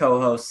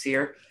co-hosts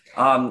here.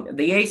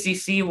 The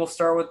ACC, we'll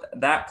start with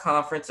that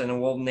conference,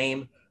 and we'll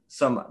name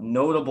some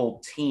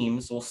notable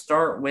teams. We'll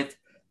start with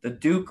the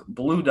Duke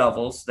Blue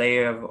Devils.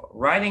 They are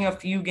riding a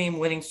few game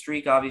winning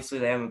streak. Obviously,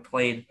 they haven't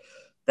played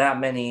that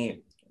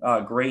many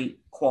great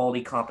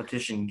quality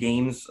competition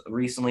games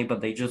recently,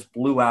 but they just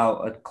blew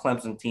out a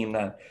Clemson team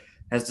that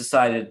has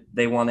decided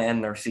they want to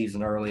end their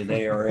season early.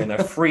 They are in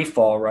a free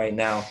fall right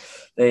now.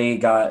 They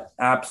got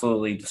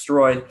absolutely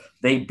destroyed.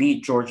 They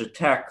beat Georgia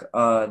Tech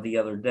the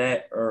other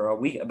day, or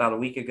about a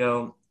week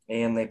ago,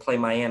 and they play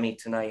Miami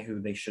tonight, who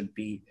they should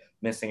be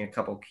missing a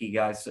couple key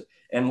guys.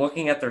 And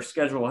looking at their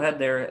schedule ahead,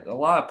 there a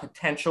lot of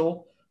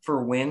potential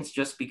for wins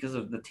just because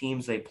of the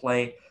teams they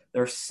play.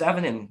 They're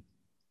 7-5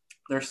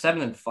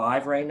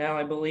 right now,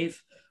 I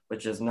believe,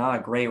 which is not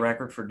a great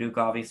record for Duke.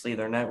 Obviously,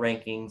 their net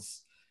rankings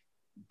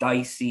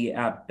dicey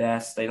at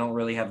best. They don't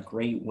really have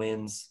great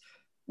wins.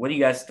 What do you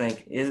guys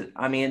think?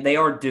 They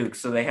are Duke,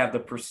 so they have the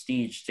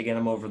prestige to get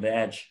them over the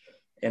edge,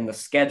 and the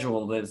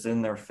schedule is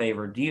in their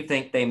favor. Do you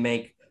think they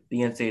make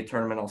the NCAA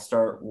tournament? I'll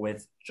start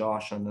with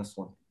Josh on this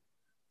one.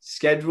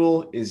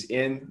 Schedule is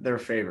in their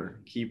favor.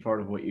 Key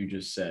part of what you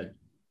just said.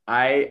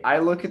 I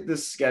look at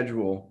this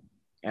schedule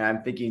and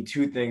I'm thinking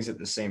two things at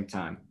the same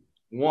time.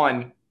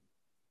 One,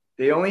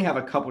 they only have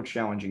a couple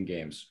challenging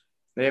games.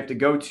 They have to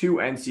go to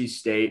NC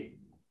State,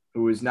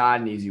 who is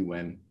not an easy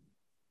win.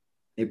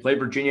 They play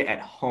Virginia at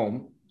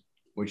home,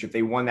 which if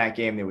they won that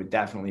game, they would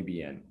definitely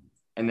be in.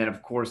 And then,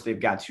 of course, they've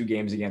got 2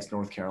 games against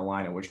North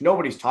Carolina, which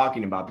nobody's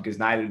talking about because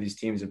neither of these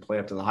teams have played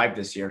up to the hype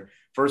this year.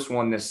 First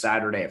one this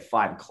Saturday at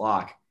 5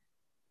 o'clock.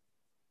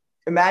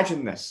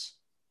 Imagine this.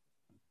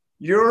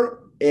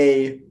 You're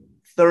a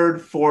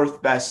 3rd,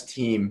 4th best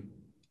team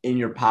in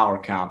your power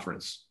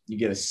conference. You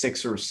get a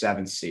 6 or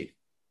 7 seed.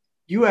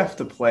 You have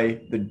to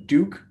play the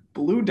Duke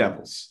Blue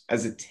Devils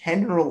as a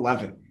 10 or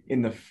 11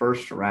 in the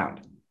first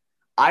round.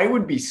 I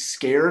would be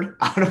scared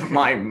out of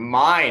my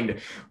mind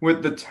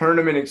with the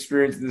tournament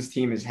experience this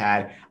team has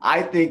had.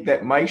 I think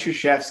that Mike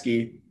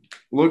Krzyzewski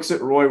looks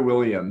at Roy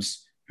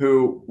Williams,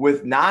 who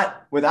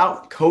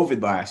without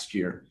COVID last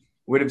year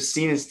would have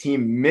seen his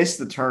team miss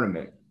the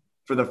tournament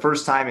for the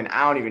first time in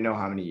I don't even know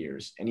how many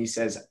years. And he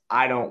says,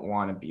 I don't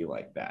want to be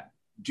like that.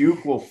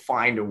 Duke will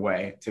find a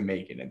way to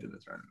make it into the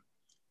tournament.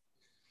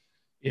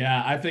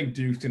 Yeah, I think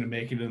Duke's going to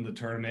make it in the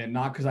tournament,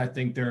 not because I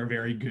think they're a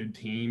very good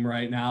team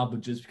right now,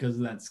 but just because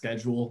of that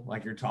schedule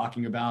like you're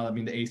talking about. I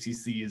mean, the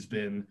ACC has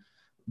been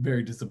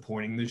very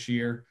disappointing this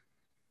year.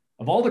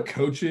 Of all the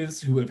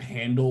coaches who have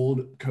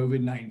handled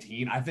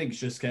COVID-19, I think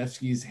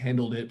Krzyzewski's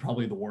handled it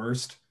probably the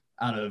worst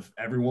out of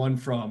everyone,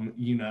 from,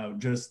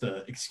 just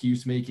the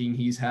excuse making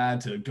he's had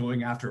to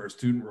going after a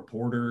student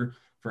reporter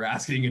for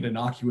asking an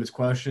innocuous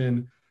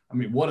question. I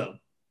mean, what a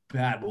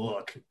bad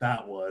look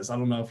that was. I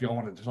don't know if y'all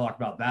wanted to talk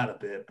about that a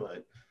bit,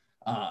 but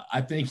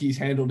I think he's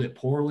handled it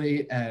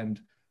poorly, and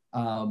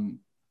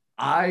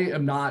I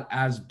am not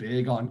as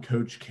big on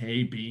Coach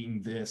K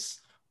being this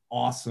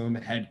awesome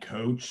head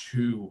coach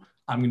who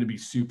I'm going to be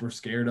super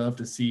scared of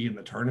to see in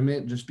the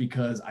tournament, just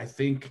because I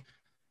think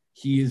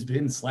he has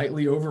been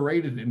slightly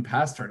overrated in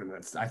past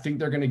tournaments. I think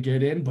they're going to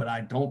get in, but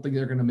I don't think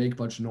they're going to make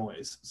much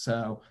noise.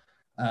 So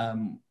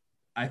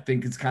I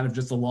think it's kind of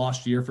just a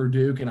lost year for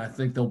Duke, and I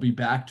think they'll be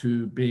back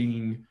to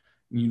being,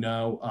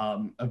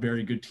 a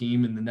very good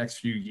team in the next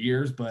few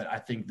years. But I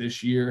think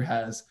this year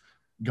has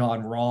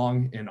gone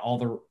wrong in all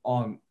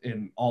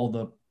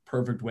the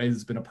perfect ways.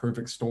 It's been a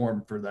perfect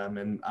storm for them,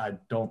 and I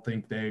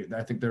think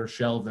they're a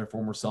shell of their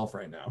former self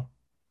right now.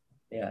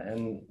 Yeah,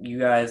 and you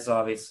guys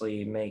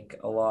obviously make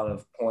a lot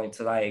of points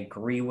that I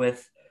agree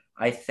with.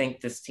 I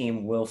think this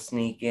team will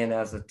sneak in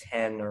as a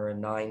 10 or a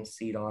 9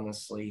 seed,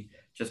 honestly,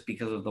 just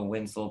because of the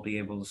wins they'll be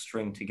able to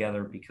string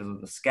together because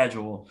of the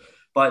schedule.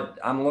 But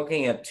I'm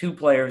looking at two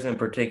players in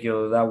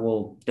particular that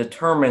will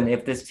determine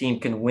if this team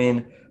can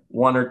win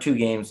 1 or 2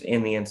 games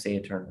in the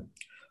NCAA tournament.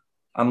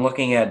 I'm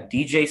looking at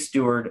DJ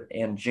Stewart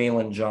and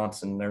Jalen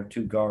Johnson, their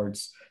 2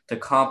 guards, to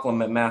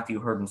complement Matthew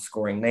Hurden's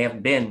scoring. They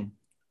have been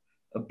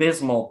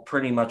abysmal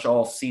pretty much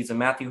all season.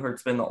 Matthew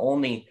Hurt's been the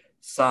only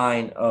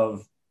sign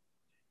of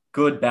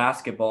good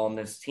basketball in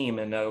this team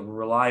and a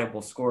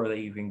reliable scorer that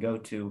you can go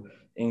to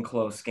in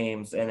close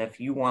games. And if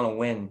you want to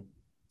win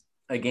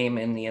a game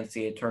in the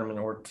NCAA tournament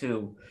or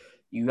 2,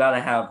 you got to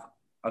have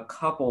a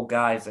couple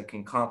guys that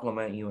can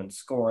complement you in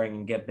scoring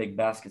and get big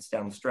baskets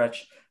down the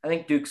stretch. I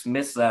think Duke's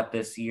missed that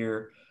this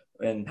year.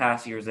 In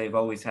past years, they've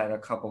always had a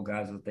couple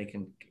guys that they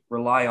can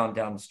rely on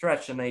down the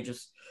stretch, and they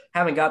just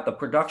haven't got the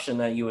production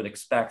that you would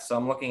expect. So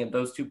I'm looking at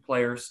those 2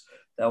 players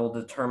that will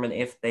determine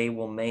if they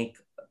will make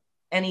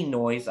any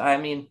noise. I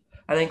mean,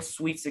 I think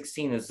Sweet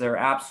 16 is their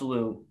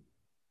absolute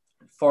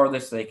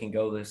farthest they can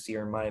go this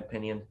year, in my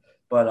opinion.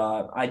 But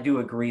I do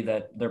agree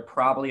that they're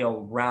probably a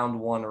round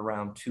 1 or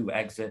round 2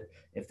 exit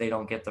if they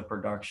don't get the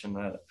production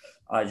that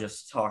I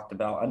just talked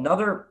about.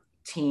 Another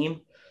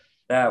team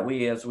that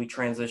as we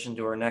transition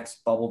to our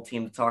next bubble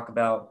team to talk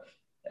about,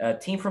 a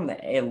team from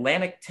the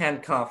Atlantic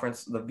 10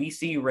 Conference, the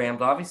VCU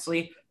Rams.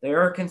 Obviously, they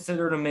are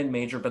considered a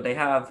mid-major, but they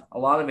have a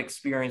lot of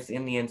experience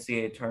in the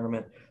NCAA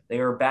tournament. They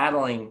are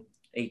battling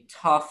a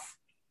tough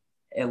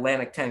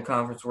Atlantic 10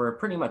 Conference where it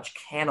pretty much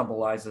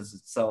cannibalizes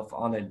itself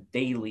on a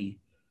daily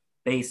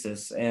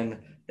basis. And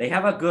they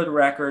have a good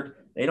record.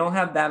 They don't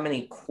have that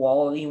many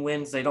quality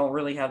wins. They don't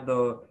really have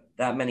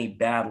that many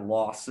bad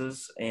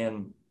losses.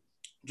 And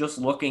just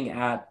looking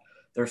at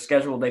their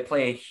schedule, they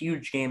play a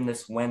huge game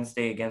this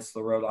Wednesday against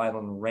the Rhode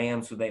Island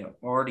Rams, who they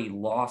already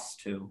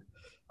lost to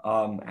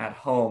at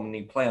home, and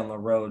you play on the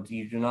road.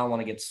 You do not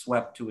want to get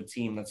swept to a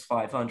team that's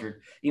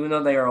 500, even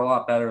though they are a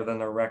lot better than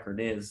their record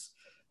is.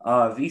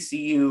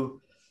 VCU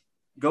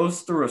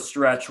goes through a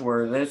stretch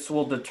where this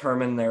will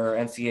determine their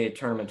NCAA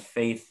tournament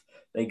faith.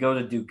 They go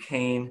to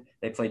Duquesne,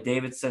 they play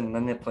Davidson, and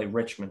then they play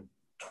Richmond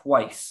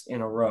twice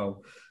in a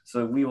row.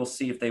 So we will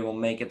see if they will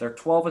make it. They're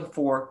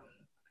 12-4.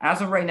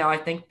 As of right now, I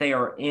think they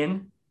are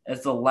in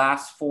as the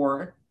last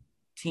 4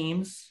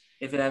 teams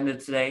if it ended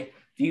today.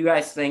 Do you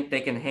guys think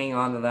they can hang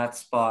on to that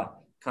spot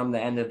come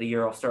the end of the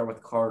year? I'll start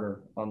with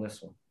Carter on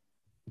this one.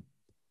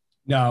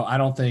 No, I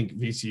don't think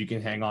VCU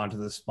can hang on to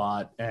the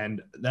spot,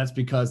 and that's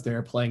because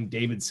they're playing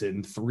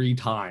Davidson 3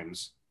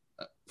 times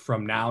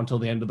from now until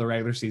the end of the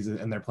regular season,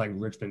 and they're playing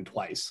Richmond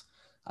twice.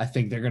 I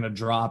think they're going to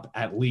drop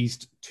at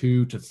least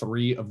 2 to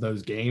 3 of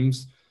those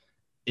games.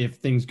 If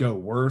things go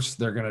worse,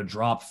 they're going to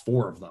drop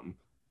 4 of them.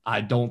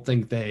 I don't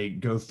think they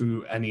go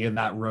through any of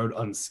that road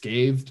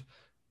unscathed.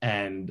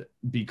 And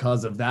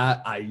because of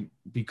that,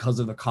 because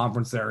of the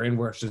conference they're in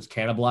where it's just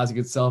cannibalizing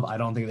itself, I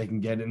don't think they can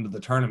get into the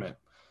tournament.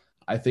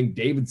 I think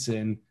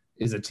Davidson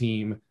is a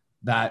team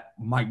that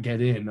might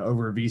get in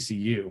over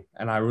VCU.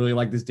 And I really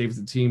like this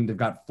Davidson team. They've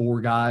got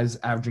 4 guys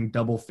averaging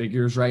double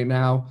figures right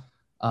now.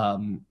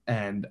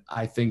 And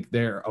I think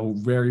they're a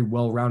very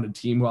well-rounded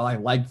team. While I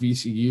like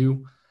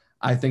VCU,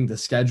 I think the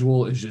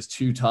schedule is just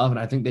too tough. And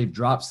I think they've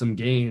dropped some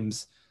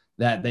games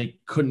that they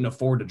couldn't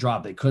afford to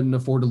drop. They couldn't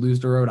afford to lose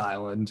to Rhode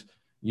Island.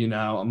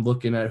 I'm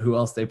looking at who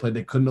else they played.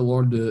 They couldn't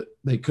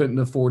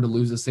afford to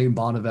lose to St.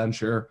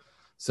 Bonaventure.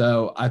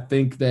 So I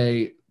think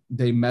they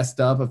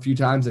messed up a few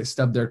times. They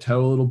stubbed their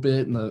toe a little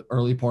bit in the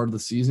early part of the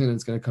season. And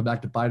it's going to come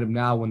back to bite them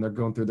now when they're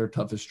going through their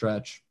toughest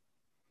stretch.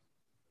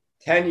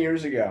 10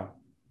 years ago,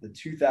 the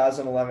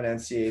 2011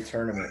 NCAA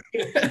tournament,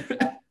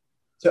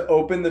 to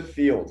open the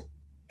field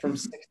from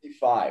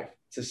 65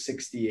 to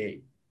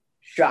 68,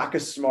 Shaka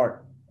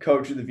Smart,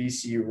 coach of the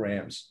VCU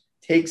Rams,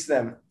 takes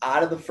them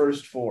out of the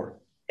first 4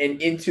 and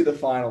into the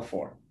Final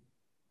 4.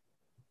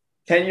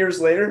 10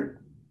 years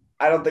later,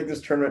 I don't think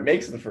this tournament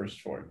makes the first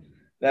 4.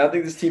 I don't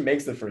think this team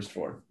makes the first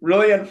 4.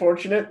 Really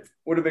unfortunate.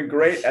 Would have been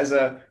great as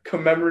a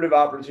commemorative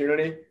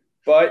opportunity,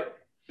 but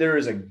there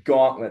is a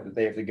gauntlet that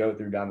they have to go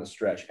through down the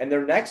stretch. And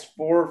their next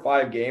 4 or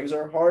 5 games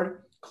are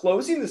hard.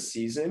 Closing the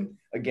season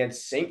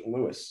against St.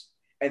 Louis,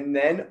 and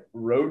then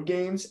road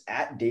games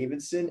at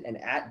Davidson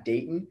and at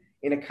Dayton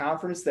in a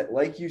conference that,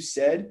 like you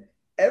said,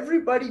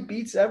 everybody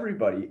beats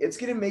everybody. It's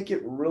going to make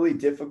it really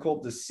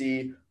difficult to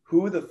see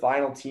who the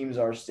final teams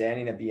are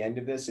standing at the end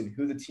of this and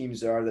who the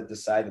teams are that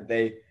decide that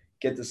they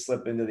get to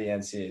slip into the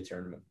NCAA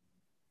tournament.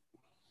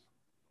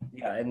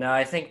 Yeah, and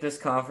I think this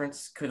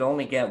conference could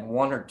only get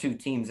one or two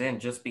teams in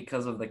just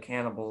because of the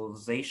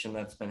cannibalization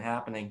that's been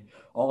happening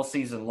all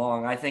season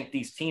long. I think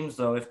these teams,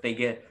 though, if they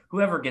get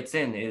whoever gets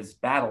in is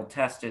battle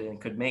tested and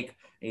could make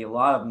a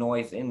lot of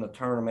noise in the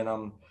tournament.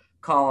 I'm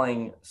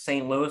calling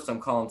St. Louis,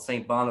 I'm calling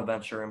St.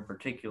 Bonaventure in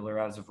particular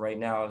as of right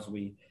now as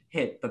we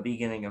hit the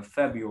beginning of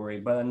February.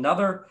 But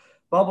another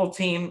bubble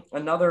team,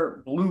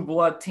 another blue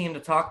blood team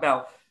to talk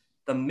about,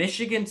 the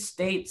Michigan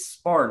State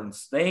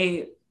Spartans.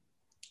 They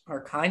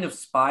are kind of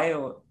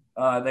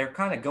they're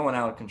kind of going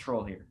out of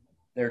control here.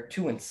 They're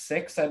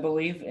 2-6, I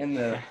believe, in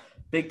the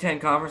Big Ten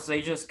Conference.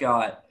 They just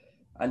got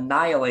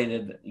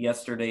annihilated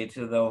yesterday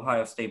to the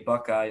Ohio State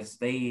Buckeyes.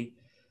 They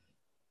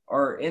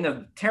are in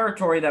a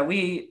territory that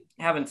we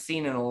haven't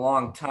seen in a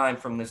long time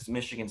from this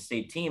Michigan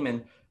State team,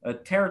 and a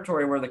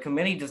territory where the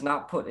committee does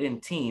not put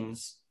in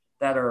teams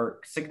that are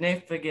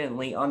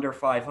significantly under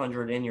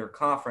 500 in your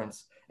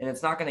conference, and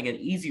it's not going to get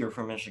easier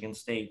for Michigan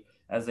State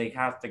as they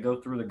have to go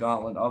through the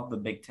gauntlet of the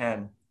Big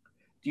Ten.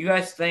 Do you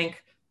guys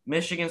think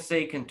Michigan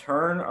State can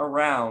turn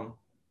around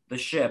the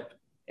ship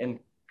and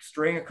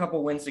string a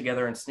couple wins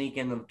together and sneak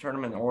into the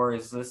tournament, or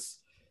is this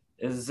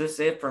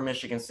it for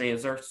Michigan State?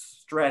 Is their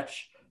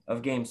stretch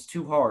of games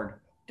too hard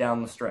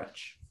down the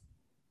stretch?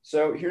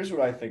 So here's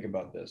what I think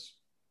about this.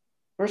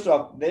 First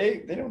off,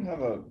 they don't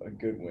have a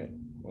good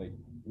win. Like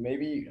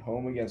maybe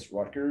home against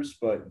Rutgers,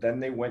 but then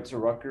they went to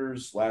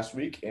Rutgers last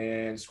week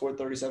and scored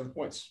 37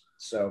 points.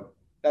 So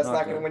that's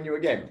not going to win you a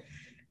game.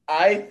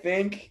 I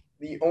think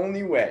the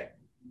only way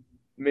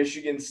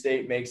Michigan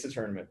State makes the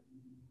tournament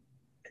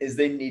is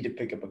they need to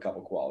pick up a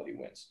couple quality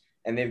wins.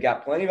 And they've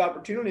got plenty of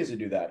opportunities to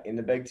do that in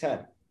the Big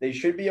Ten. They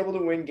should be able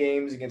to win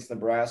games against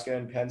Nebraska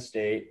and Penn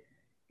State.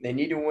 They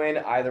need to win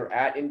either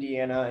at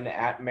Indiana and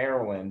at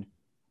Maryland.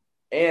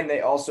 And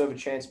they also have a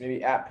chance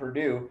maybe at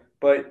Purdue.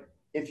 But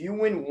if you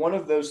win one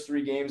of those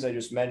three games I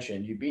just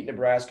mentioned, you beat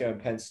Nebraska and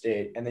Penn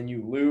State, and then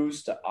you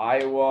lose to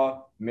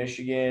Iowa,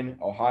 Michigan,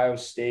 Ohio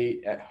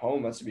State at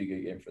home, that's going to be a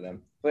good game for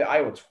them. Play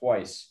Iowa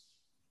twice.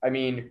 I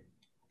mean,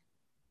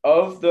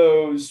 of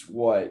those,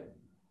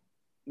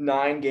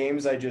 9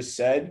 games I just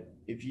said,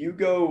 if you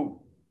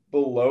go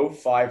below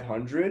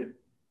 500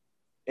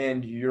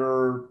 and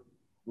your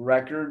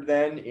record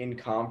then in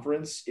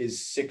conference is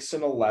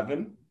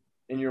 6-11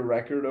 and your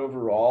record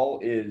overall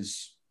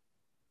is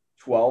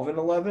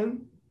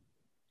 12-11,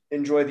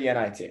 enjoy the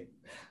NIT.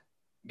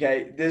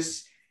 Okay,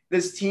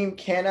 this team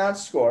cannot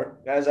score.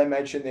 As I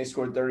mentioned, they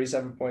scored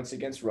 37 points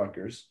against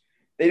Rutgers.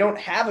 They don't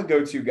have a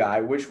go-to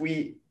guy, which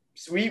we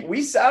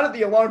sounded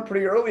the alarm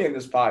pretty early in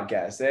this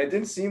podcast. It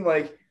didn't seem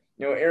like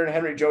Aaron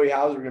Henry, Joey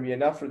Hauser were going to be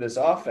enough for this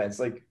offense.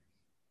 Like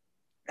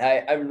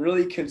I'm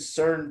really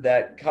concerned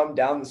that come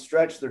down the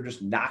stretch, they're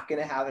just not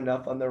going to have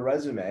enough on their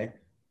resume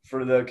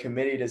for the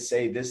committee to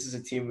say this is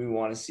a team we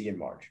want to see in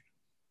March.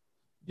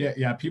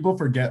 Yeah. People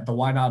forget the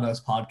Why Not Us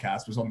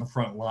podcast was on the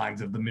front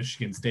lines of the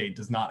Michigan State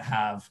does not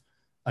have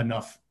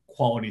enough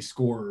quality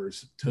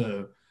scorers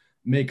to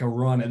make a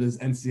run at this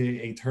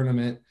NCAA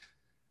tournament.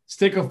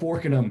 Stick a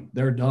fork in them.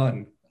 They're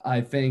done.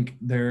 I think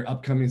their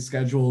upcoming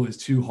schedule is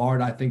too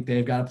hard. I think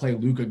they've got to play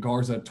Luka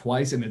Garza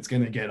twice, and it's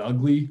going to get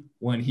ugly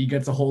when he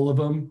gets a hold of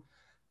them.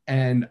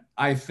 And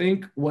I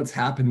think what's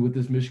happened with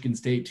this Michigan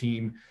State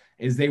team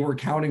is they were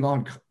counting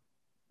on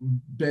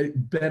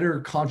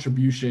better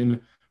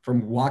contribution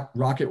from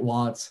Rocket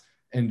Watts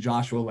and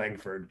Joshua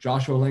Langford.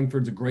 Joshua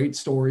Langford's a great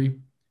story.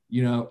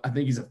 I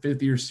think he's a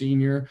fifth-year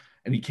senior,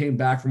 and he came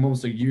back from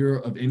almost a year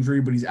of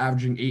injury, but he's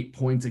averaging 8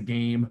 points a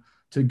game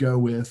to go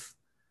with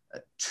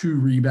 2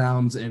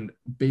 rebounds and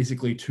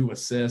basically 2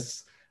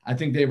 assists. I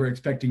think they were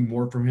expecting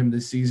more from him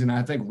this season.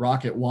 I think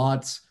Rocket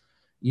Watts,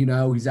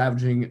 he's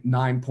averaging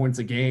 9 points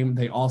a game.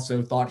 They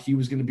also thought he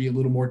was going to be a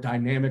little more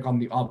dynamic on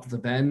the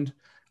offensive end.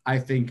 I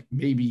think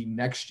maybe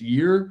next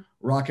year,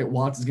 Rocket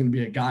Watts is going to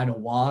be a guy to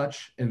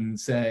watch and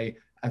say,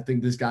 I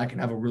think this guy can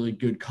have a really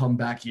good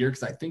comeback year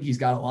because I think he's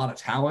got a lot of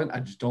talent. I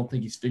just don't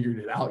think he's figured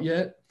it out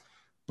yet.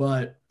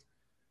 But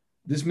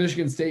this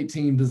Michigan State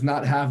team does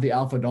not have the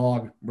alpha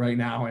dog right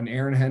now. And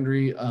Aaron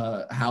Henry,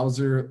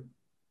 Hauser,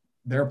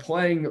 they're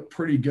playing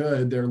pretty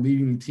good. They're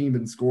leading the team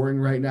in scoring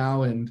right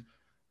now. And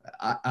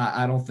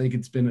I don't think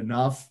it's been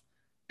enough.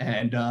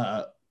 And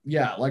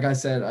like I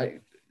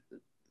said,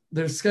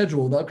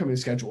 the upcoming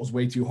schedule is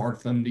way too hard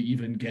for them to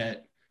even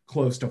get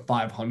close to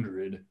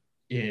 500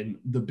 in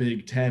the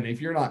Big Ten. If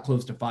you're not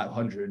close to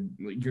 500,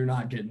 you're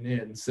not getting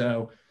in.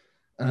 So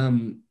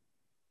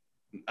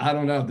I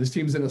don't know. This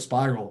team's in a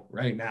spiral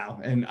right now.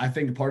 And I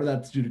think part of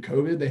that's due to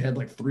COVID. They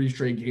had 3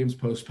 straight games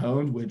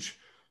postponed, which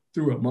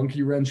threw a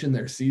monkey wrench in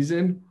their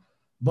season.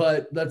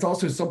 But that's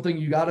also something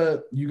you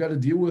gotta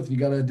deal with. You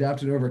gotta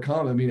adapt and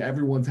overcome. I mean,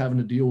 everyone's having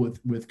to deal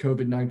with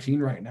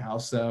COVID-19 right now.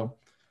 So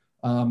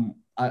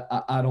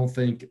I don't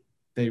think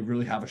they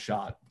really have a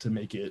shot to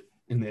make it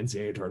in the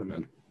NCAA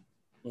tournament.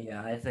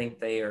 Yeah, I think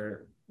they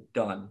are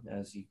done,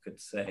 as you could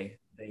say.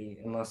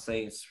 Unless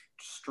they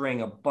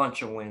string a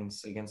bunch of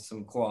wins against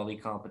some quality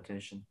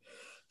competition,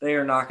 they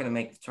are not going to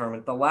make the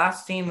tournament. The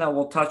last team that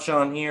we'll touch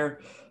on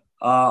here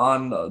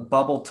on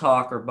bubble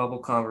talk or bubble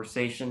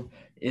conversation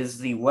is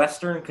the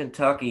Western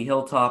Kentucky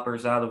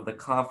Hilltoppers out of the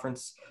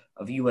Conference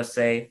of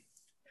USA.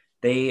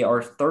 They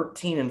are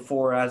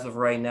 13-4 as of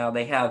right now.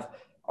 They have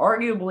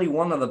arguably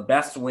one of the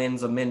best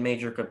wins a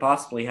mid-major could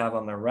possibly have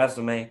on their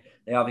resume.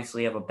 They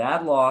obviously have a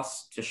bad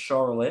loss to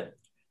Charlotte.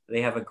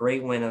 They have a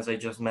great win, as I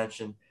just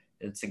mentioned.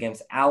 It's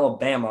against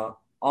Alabama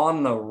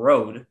on the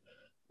road,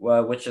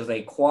 which is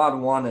a quad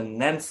one and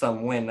then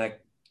some win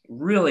that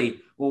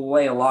really will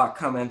weigh a lot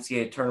come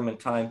NCAA tournament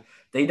time.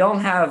 They don't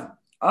have,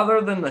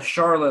 other than the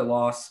Charlotte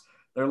loss,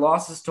 their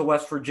losses to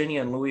West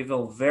Virginia and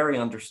Louisville, very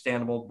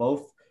understandable,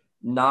 both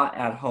not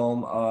at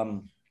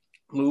home.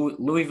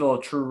 Louisville,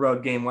 a true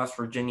road game, West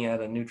Virginia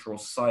at a neutral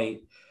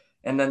site.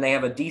 And then they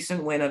have a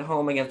decent win at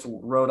home against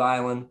Rhode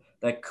Island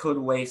that could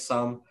weigh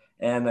some,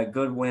 and a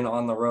good win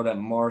on the road at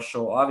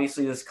Marshall.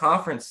 Obviously, this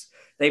conference,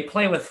 they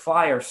play with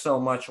fire so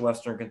much,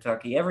 Western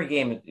Kentucky. Every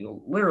game, it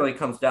literally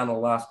comes down to the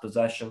last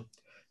possession.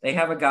 They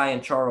have a guy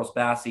in Charles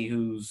Bassey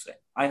who's,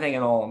 I think,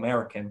 an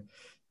All-American,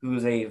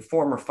 who's a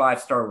former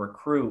five-star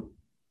recruit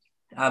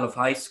out of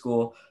high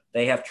school.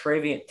 They have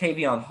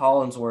Tavion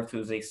Hollingsworth,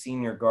 who's a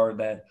senior guard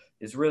that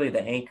is really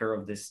the anchor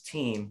of this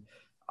team.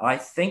 I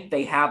think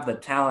they have the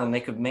talent. They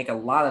could make a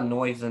lot of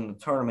noise in the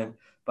tournament,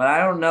 but I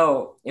don't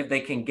know if they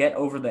can get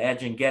over the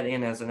edge and get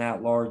in as an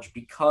at-large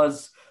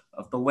because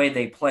of the way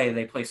they play.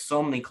 They play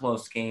so many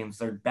close games.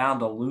 They're bound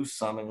to lose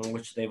some, in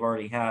which they've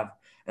already have.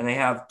 And they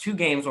have two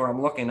games where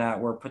I'm looking at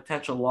where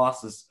potential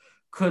losses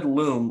could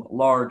loom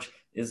large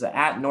is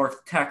at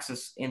North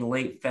Texas in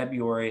late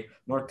February.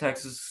 North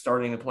Texas is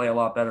starting to play a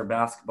lot better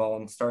basketball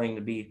and starting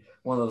to be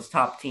one of those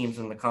top teams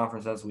in the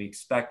conference as we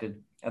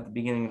expected at the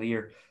beginning of the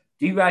year.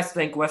 Do you guys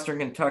think Western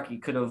Kentucky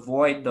could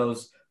avoid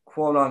those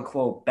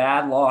quote-unquote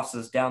bad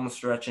losses down the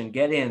stretch and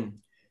get in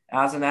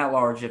as an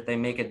at-large if they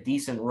make a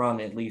decent run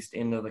at least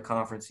into the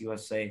Conference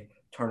USA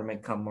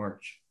tournament come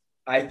March?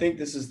 I think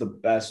this is the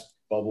best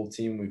bubble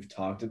team we've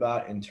talked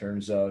about in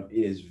terms of it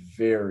is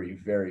very,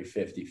 very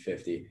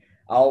 50-50.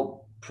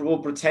 We'll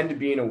pretend to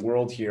be in a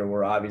world here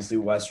where obviously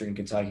Western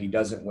Kentucky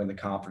doesn't win the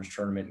conference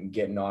tournament and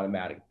get an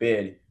automatic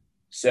bid.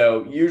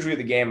 So usually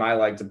the game I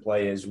like to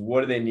play is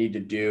what do they need to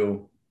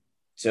do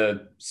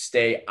to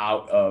stay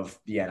out of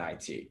the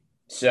NIT?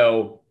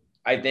 So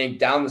I think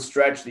down the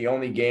stretch, the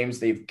only games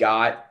they've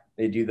got,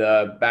 they do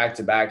the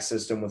back-to-back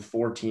system with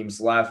 4 teams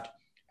left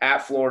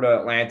at Florida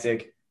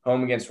Atlantic,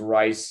 home against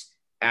Rice,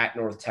 at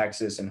North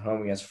Texas, and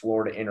home against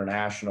Florida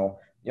International.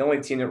 The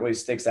only team that really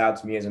sticks out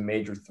to me as a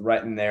major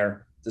threat in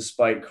there,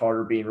 despite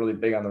Carter being really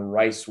big on the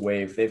Rice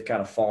wave, they've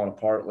kind of fallen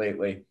apart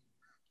lately.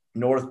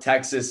 North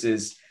Texas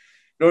has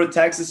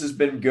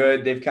been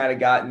good. They've kind of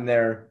gotten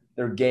their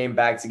game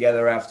back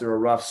together after a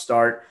rough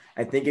start.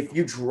 I think if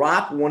you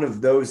drop one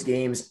of those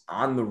games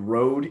on the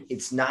road,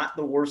 it's not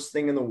the worst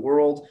thing in the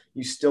world.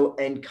 You still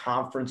end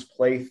conference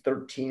play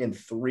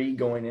 13-3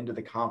 going into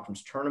the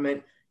conference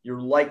tournament. You're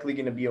likely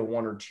going to be a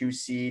 1 or 2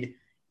 seed.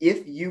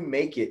 If you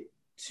make it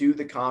to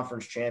the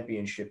conference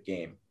championship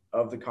game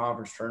of the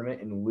conference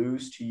tournament and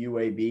lose to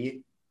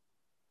UAB,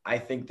 I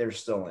think they're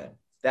still in.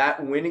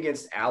 That win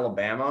against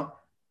Alabama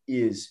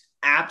is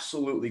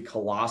absolutely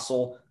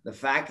colossal. The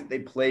fact that they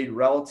played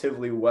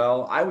relatively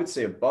well, I would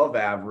say above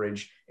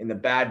average, in the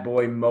Bad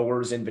Boy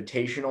Mowers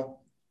Invitational,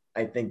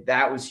 I think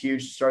that was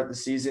huge to start the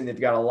season. They've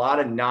got a lot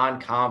of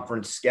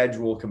non-conference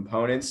schedule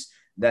components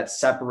that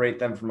separate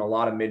them from a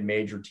lot of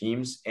mid-major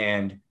teams,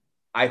 and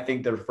I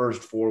think they're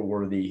first 4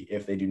 worthy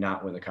if they do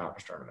not win the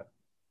conference tournament.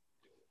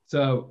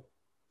 So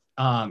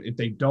if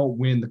they don't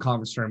win the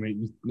conference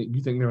tournament,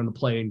 you think they're in the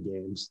play-in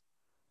games,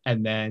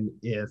 and then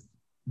if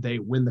they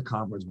win the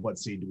conference, what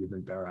seed do we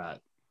think they're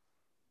at?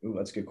 Ooh,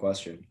 that's a good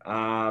question.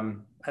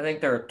 I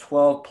think they're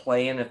 12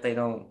 play-in if they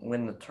don't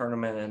win the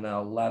tournament and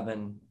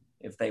 11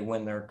 if they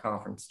win their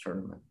conference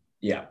tournament.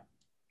 Yeah.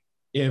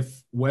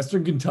 If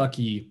Western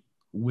Kentucky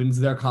wins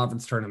their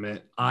conference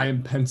tournament, I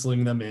am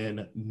penciling them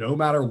in no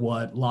matter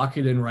what. Lock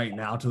it in right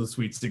now to the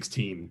Sweet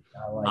 16.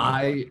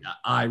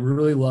 I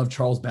really love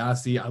Charles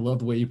Bassey. I love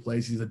the way he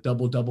plays. He's a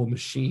double-double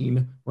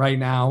machine right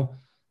now.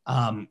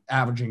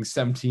 Averaging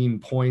 17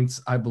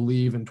 points, I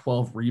believe, and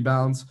 12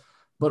 rebounds.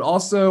 But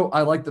also,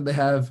 I like that they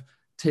have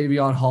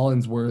Tavion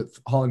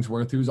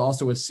Hollingsworth, who's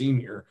also a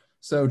senior.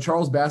 So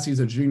Charles Bassey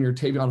is a junior,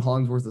 Tavion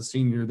Hollingsworth a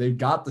senior. They've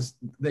got the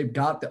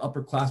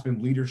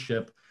upperclassmen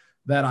leadership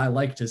that I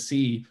like to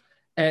see.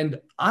 And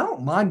I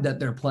don't mind that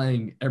they're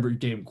playing every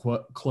game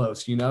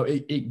close. You know,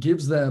 it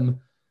gives them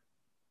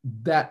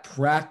that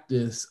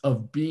practice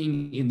of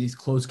being in these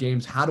close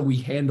games. How do we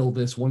handle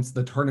this once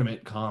the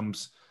tournament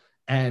comes?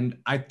 And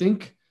I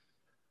think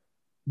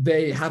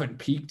they haven't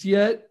peaked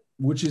yet,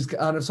 which is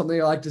kind of something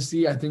I like to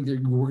see. I think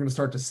we're going to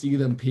start to see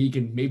them peak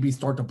and maybe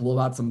start to blow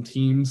out some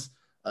teams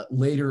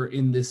later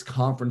in this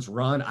conference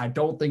run. I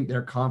don't think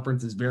their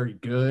conference is very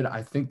good.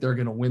 I think they're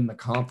going to win the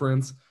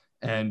conference,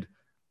 and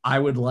I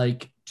would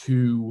like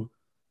to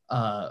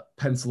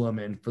pencil them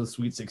in for the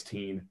Sweet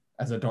 16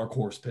 as a dark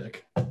horse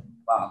pick.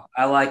 Wow,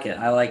 I like it.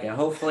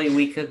 Hopefully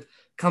we could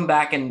come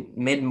back in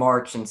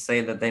mid-March and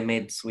say that they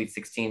made Sweet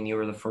 16. You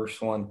were the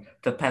first one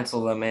to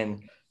pencil them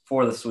in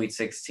for the Sweet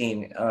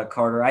 16,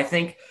 Carter. I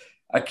think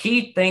a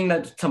key thing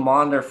to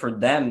monitor for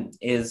them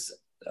is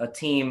a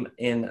team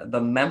in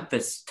the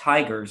Memphis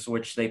Tigers,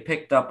 which they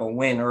picked up a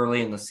win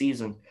early in the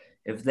season.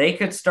 If they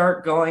could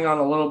start going on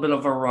a little bit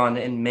of a run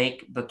and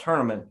make the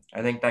tournament,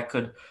 I think that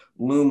could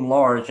loom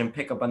large and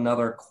pick up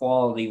another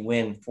quality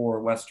win for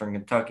Western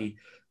Kentucky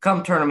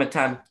come tournament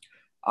time.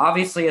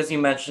 Obviously, as you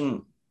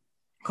mentioned,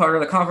 Carter,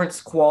 the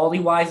conference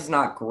quality-wise is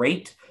not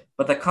great,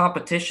 but the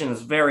competition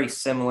is very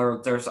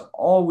similar. There's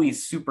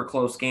always super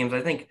close games.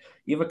 I think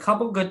you have a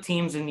couple good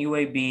teams in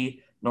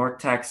UAB, North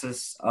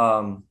Texas.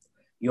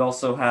 You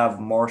also have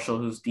Marshall,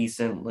 who's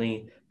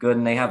decently good,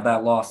 and they have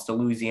that loss to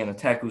Louisiana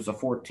Tech, who's a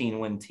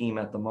 14-win team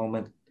at the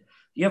moment.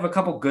 You have a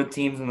couple good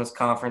teams in this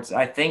conference.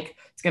 I think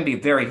it's going to be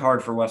very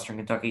hard for Western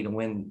Kentucky to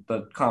win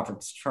the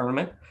conference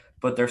tournament,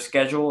 but their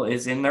schedule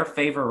is in their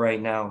favor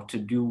right now to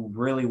do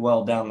really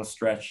well down the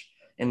stretch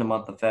in the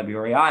month of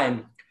February. I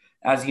am,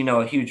 as you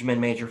know, a huge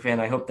mid-major fan.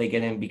 I hope they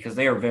get in because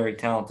they are very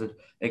talented.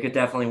 They could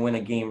definitely win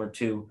a game or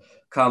two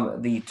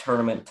come the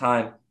tournament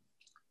time.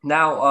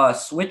 Now,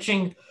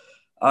 switching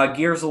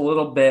gears a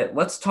little bit,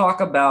 let's talk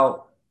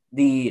about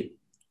the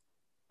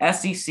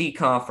SEC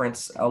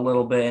conference a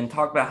little bit and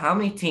talk about how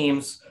many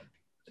teams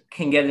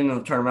can get into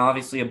the tournament.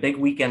 Obviously, a big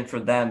weekend for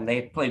them.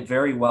 They played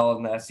very well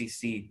in the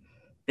SEC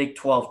Big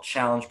 12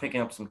 Challenge,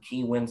 picking up some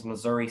key wins.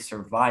 Missouri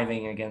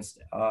surviving against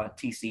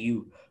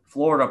TCU.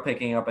 Florida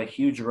picking up a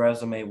huge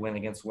resume win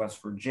against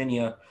West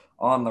Virginia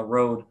on the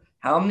road.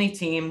 How many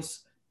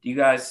teams do you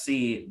guys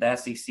see the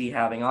SEC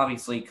having?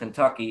 Obviously,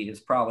 Kentucky is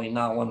probably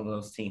not one of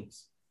those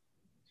teams.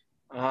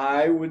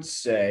 I would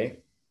say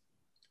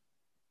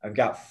I've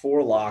got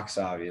 4 locks,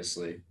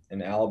 obviously,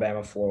 in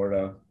Alabama,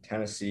 Florida,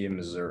 Tennessee, and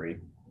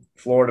Missouri.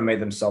 Florida made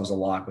themselves a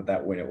lock with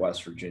that win at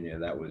West Virginia.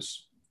 That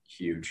was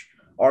huge.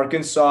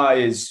 Arkansas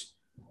is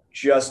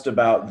just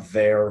about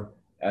there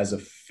as a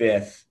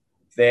 5th.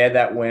 If they had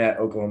that win at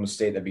Oklahoma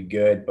State, that'd be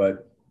good,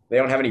 but they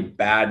don't have any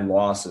bad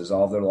losses.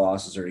 All of their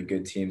losses are to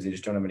good teams. They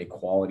just don't have any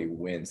quality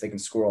wins. They can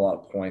score a lot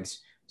of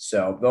points,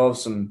 so they'll have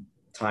some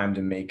time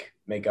to make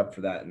up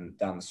for that and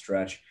down the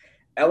stretch.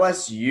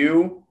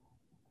 LSU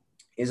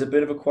is a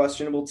bit of a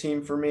questionable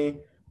team for me.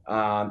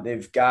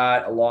 They've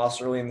got a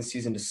loss early in the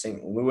season to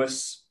St.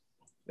 Louis.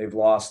 They've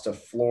lost to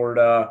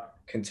Florida,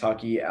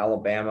 Kentucky,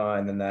 Alabama,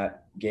 and then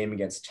that game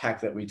against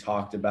Tech that we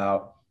talked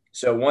about.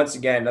 So once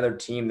again, another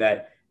team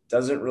that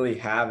doesn't really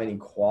have any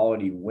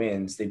quality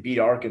wins. They beat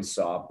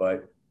Arkansas,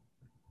 but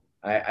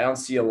I don't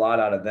see a lot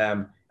out of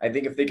them. I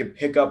think if they could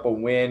pick up a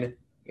win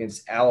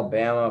against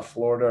Alabama,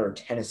 Florida, or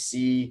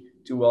Tennessee,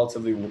 do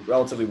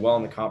relatively well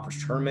in the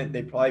conference tournament,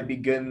 they'd probably be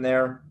good in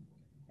there.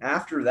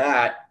 After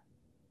that,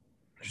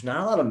 there's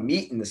not a lot of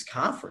meat in this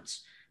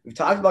conference. We've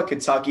talked about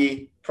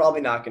Kentucky,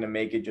 probably not going to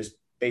make it just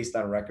based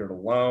on record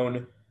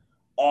alone.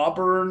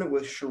 Auburn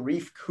with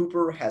Sharif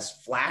Cooper has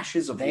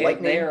flashes of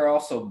lightning. They are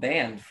also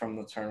banned from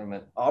the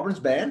tournament. Auburn's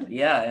banned?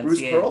 Yeah, NCAA,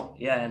 Bruce Pearl?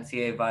 Yeah,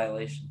 NCAA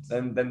violations.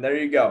 Then there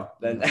you go.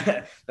 Then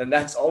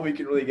that's all we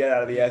can really get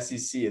out of the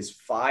SEC is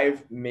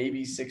 5,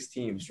 maybe 6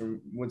 teams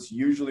from what's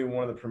usually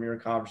one of the premier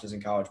conferences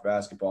in college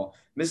basketball.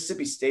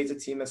 Mississippi State's a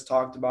team that's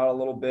talked about a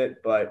little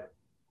bit, but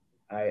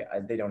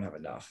they don't have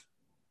enough.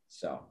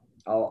 So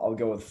I'll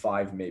go with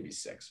 5, maybe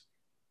 6.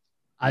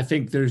 I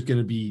think there's going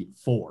to be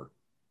 4.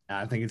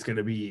 I think it's going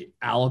to be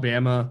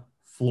Alabama,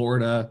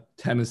 Florida,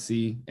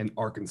 Tennessee, and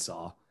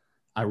Arkansas.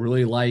 I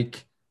really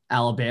like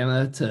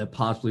Alabama to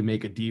possibly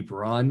make a deep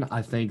run.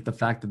 I think the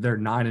fact that they're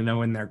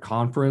 9-0 in their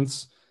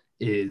conference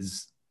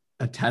is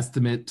a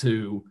testament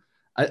to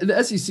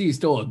the SEC is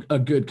still a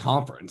good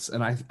conference.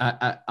 And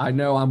I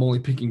know I'm only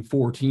picking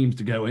 4 teams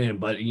to go in,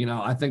 but,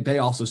 I think they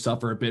also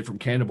suffer a bit from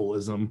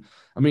cannibalism.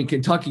 I mean,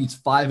 Kentucky's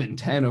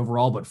 5-10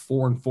 overall, but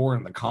 4-4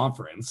 in the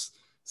conference.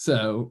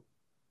 So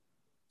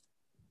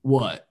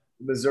what?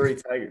 Missouri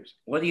Tigers.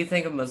 What do you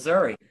think of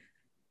Missouri?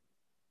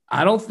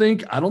 I don't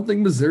think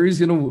Missouri's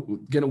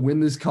gonna win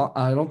this.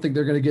 I don't think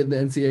they're gonna get in the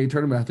NCAA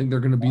tournament. I think they're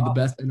gonna be the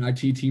best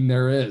NIT team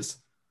there is.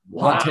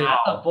 Wow, that's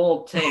a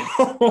bold take.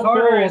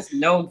 Carter is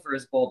known for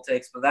his bold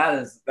takes, but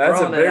that's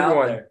a big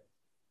one. There.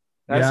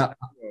 Yeah,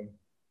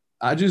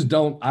 I just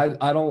don't. I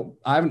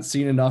haven't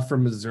seen enough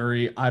from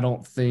Missouri. I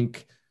don't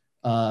think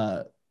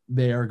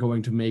they are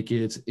going to make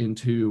it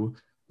into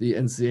the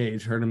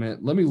NCAA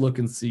tournament. Let me look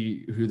and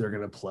see who they're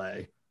gonna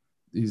play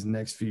these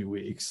next few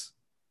weeks.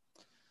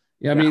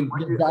 Yeah, I mean,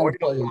 lock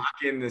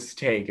in this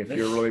take if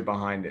you're really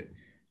behind it.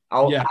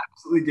 I'll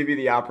absolutely give you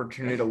the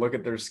opportunity to look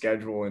at their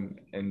schedule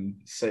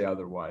and say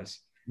otherwise.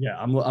 Yeah,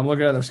 I'm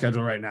looking at their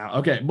schedule right now.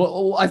 Okay,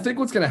 but I think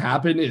what's going to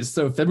happen is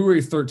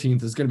February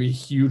 13th is going to be a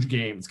huge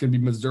game. It's going to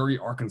be Missouri,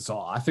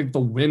 Arkansas. I think the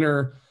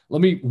winner.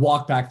 Let me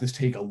walk back this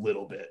take a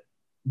little bit.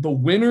 The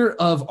winner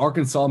of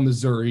Arkansas,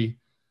 Missouri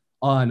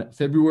on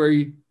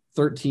February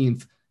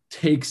 13th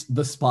takes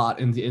the spot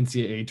in the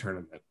NCAA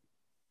tournament.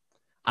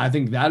 I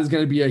think that is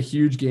going to be a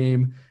huge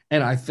game.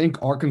 And I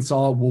think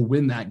Arkansas will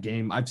win that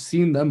game. I've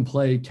seen them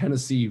play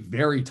Tennessee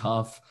very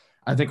tough.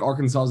 I think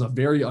Arkansas is a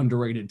very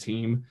underrated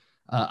team.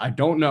 I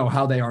don't know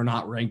how they are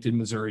not ranked and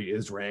Missouri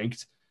is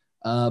ranked.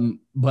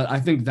 But I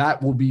think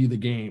that will be the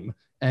game.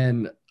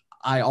 And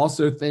I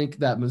also think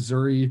that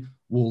Missouri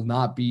will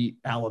not beat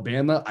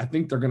Alabama. I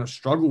think they're going to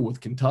struggle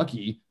with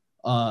Kentucky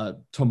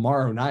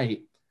tomorrow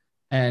night.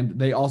 And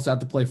they also have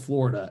to play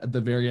Florida at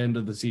the very end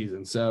of the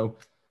season. So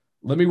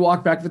let me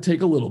walk back the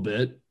take a little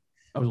bit.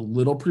 I was a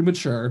little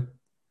premature.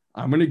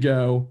 I'm going to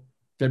go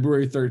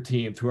February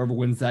 13th. Whoever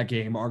wins that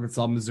game,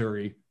 Arkansas,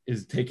 Missouri,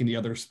 is taking the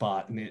other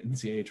spot in the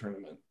NCAA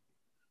tournament.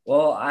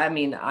 Well, I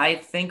mean, I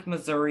think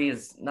Missouri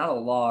is not a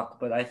lock,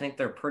 but I think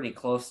they're pretty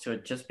close to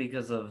it just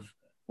because of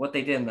what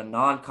they did in the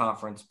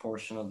non-conference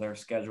portion of their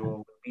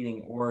schedule,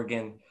 beating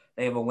Oregon.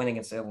 They have a win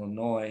against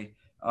Illinois.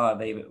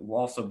 They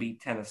also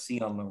beat Tennessee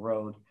on the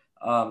road.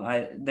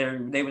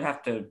 They would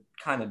have to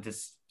kind of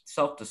just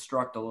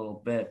self-destruct a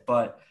little bit,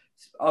 but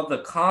of the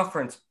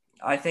conference,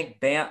 I think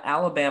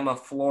Alabama,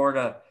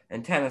 Florida,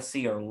 and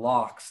Tennessee are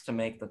locks to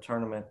make the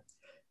tournament.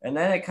 And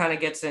then it kind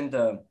of gets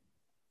into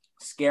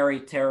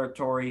scary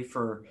territory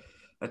for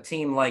a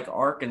team like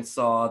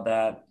Arkansas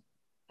that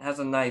has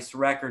a nice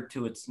record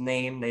to its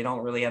name. They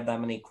don't really have that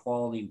many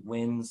quality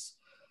wins.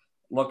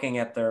 Looking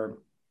at their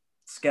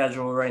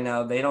schedule right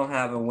now, they don't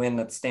have a win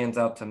that stands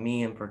out to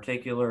me in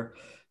particular.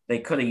 They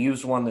could have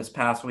used one this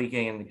past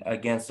weekend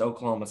against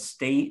Oklahoma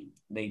State.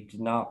 They did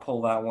not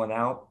pull that one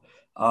out.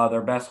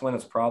 Their best win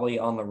is probably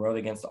on the road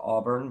against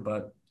Auburn,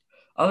 but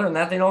other than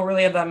that, they don't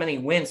really have that many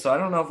wins. So I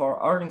don't know if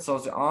Arkansas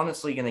is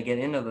honestly going to get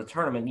into the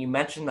tournament. You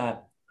mentioned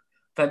that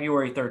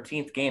February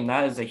 13th game.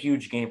 That is a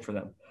huge game for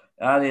them.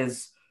 That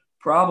is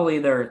probably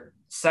their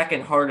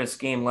second hardest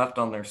game left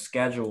on their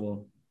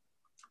schedule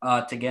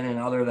to get in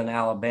other than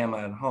Alabama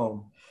at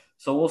home.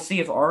 So we'll see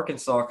if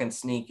Arkansas can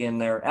sneak in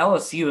there.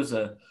 LSU is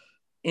a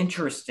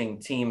interesting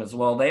team as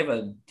well. They have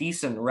a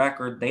decent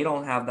record. They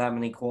don't have that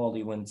many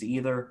quality wins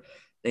either.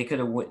 They could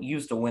have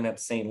used a win at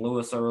St.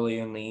 Louis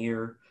earlier in the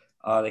year.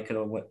 They could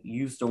have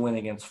used a win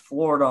against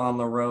Florida on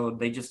the road.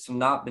 They just have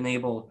not been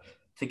able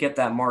to get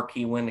that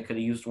marquee win. They could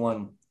have used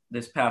one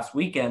this past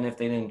weekend if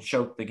they didn't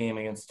choke the game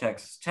against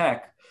Texas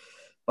Tech.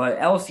 But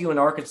LSU and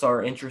Arkansas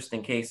are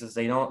interesting cases.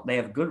 They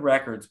have good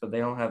records, but they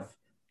don't have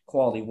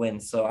quality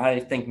wins. So I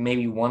think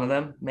maybe one of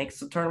them makes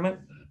the tournament.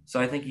 So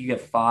I think you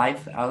get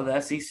 5 out of the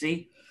SEC.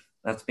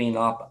 That's being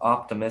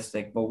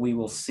optimistic, but we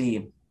will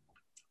see.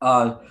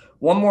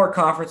 One more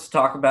conference to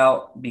talk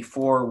about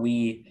before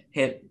we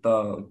hit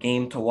the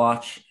game to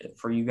watch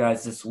for you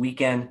guys this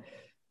weekend,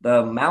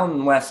 the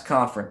Mountain West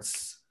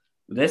Conference.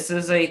 This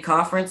is a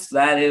conference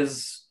that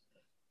is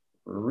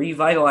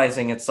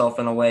revitalizing itself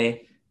in a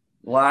way.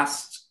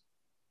 Last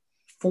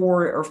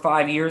 4 or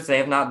 5 years, they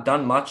have not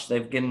done much.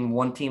 They've given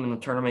one team in the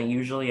tournament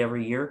usually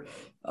every year.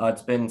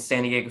 It's been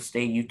San Diego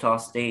State, Utah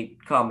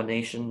State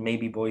combination,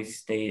 maybe Boise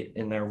State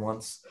in there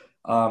once.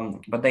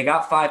 But they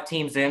got 5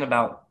 teams in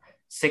about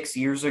 6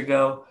 years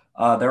ago.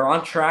 They're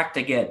on track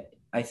to get,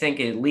 I think,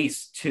 at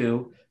least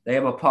 2. They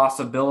have a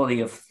possibility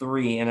of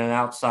 3 and an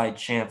outside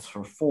chance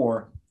for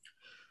 4.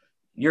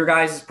 Your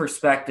guys'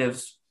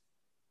 perspectives,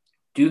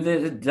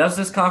 does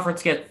this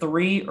conference get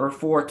 3 or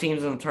 4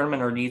 teams in the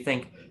tournament, or do you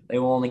think they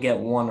will only get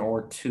 1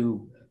 or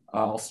 2?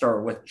 I'll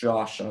start with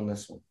Josh on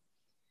this one.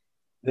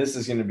 This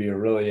is going to be a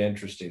really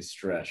interesting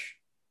stretch.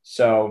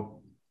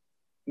 So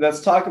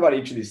let's talk about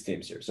each of these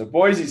teams here. So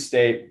Boise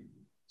State,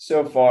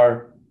 so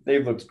far,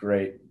 they've looked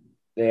great.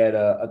 They had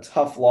a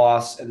tough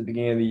loss at the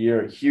beginning of the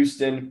year at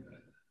Houston.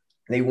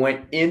 They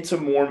went into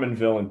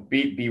Mormonville and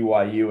beat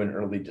BYU in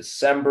early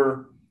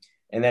December.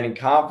 And then in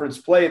conference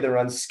play, they're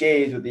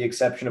unscathed with the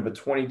exception of a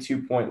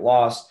 22-point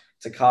loss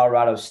to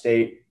Colorado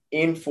State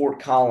in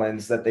Fort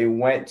Collins that they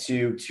went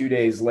to 2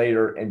 days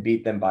later and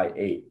beat them by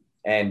 8.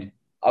 And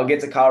I'll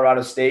get to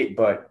Colorado State,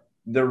 but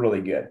they're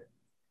really good.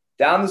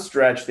 Down the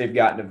stretch, they've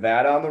got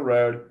Nevada on the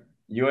road,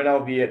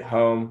 UNLV at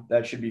home.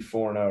 That should be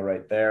 4-0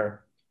 right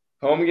there.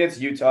 Home against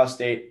Utah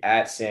State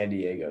at San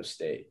Diego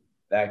State.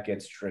 That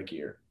gets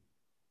trickier.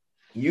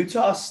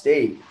 Utah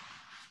State,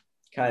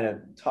 kind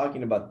of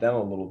talking about them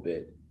a little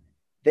bit,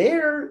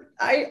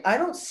 I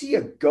don't see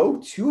a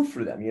go-to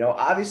for them.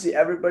 Obviously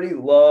everybody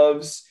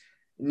loves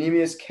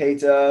Neemias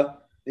Queta.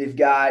 They've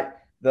got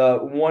the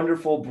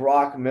wonderful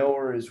Brock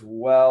Miller as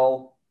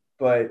well,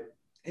 but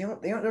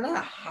they're not a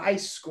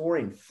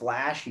high-scoring,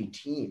 flashy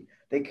team.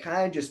 They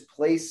kind of just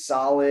play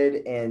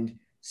solid, and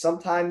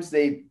sometimes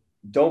they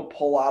don't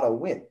pull out a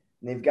win.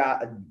 And they've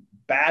got a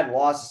bad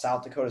loss to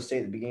South Dakota State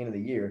at the beginning of the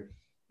year.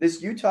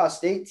 This Utah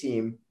State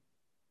team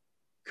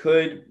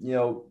could,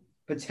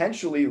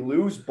 potentially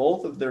lose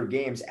both of their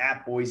games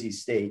at Boise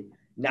State,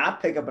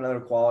 not pick up another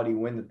quality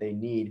win that they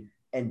need,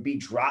 and be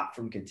dropped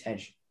from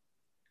contention.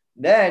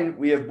 Then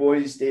we have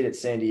Boise State at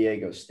San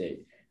Diego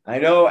State. I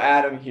know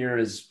Adam here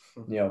is,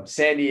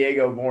 San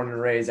Diego born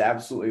and raised,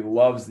 absolutely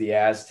loves the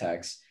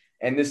Aztecs.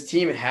 And this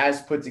team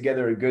has put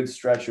together a good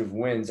stretch of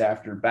wins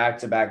after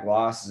back-to-back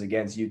losses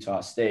against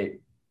Utah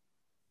State.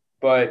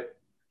 But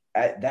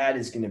that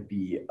is going to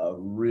be a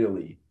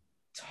really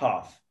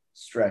tough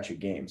stretch of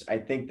games. I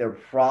think they're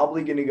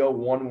probably going to go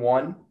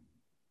 1-1.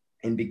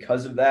 And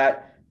because of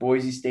that,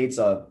 Boise State's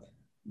a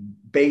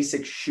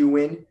basic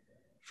shoe-in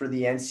for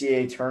the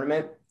NCAA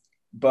tournament.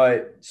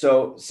 But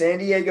so San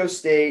Diego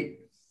State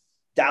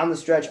down the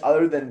stretch,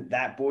 other than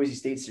that Boise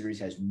State series,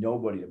 has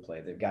nobody to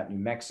play. They've got New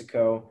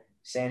Mexico,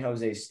 San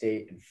Jose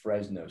State, and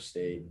Fresno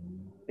State.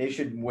 They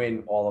should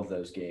win all of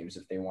those games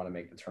if they want to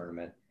make the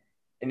tournament.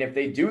 And if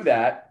they do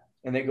that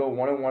and they go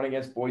 1-1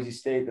 against Boise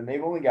State, then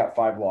they've only got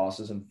 5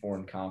 losses in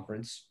foreign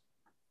conference.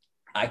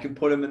 I could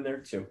put them in there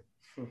too.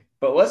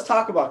 But let's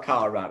talk about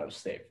Colorado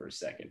State for a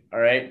second, all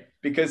right?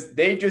 Because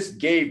they just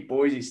gave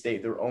Boise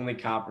State their only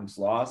conference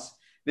loss.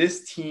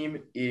 This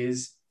team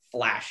is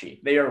flashy.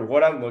 They are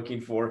what I'm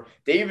looking for.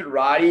 David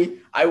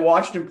Roddy, I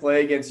watched him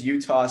play against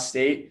Utah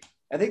State.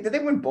 I think, did they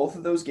win both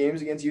of those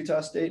games against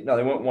Utah State? No,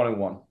 they went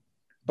 1-1.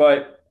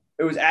 But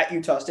it was at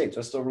Utah State,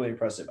 so it's still really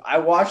impressive. I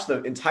watched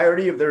the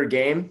entirety of their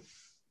game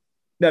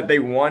that they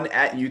won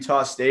at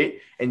Utah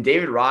State, and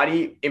David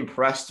Roddy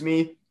impressed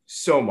me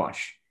so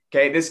much.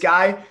 Okay, this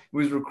guy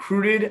was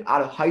recruited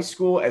out of high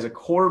school as a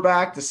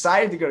quarterback,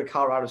 decided to go to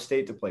Colorado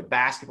State to play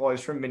basketball. He's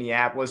from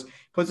Minneapolis,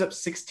 puts up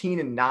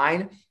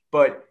 16-9,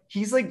 but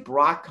he's like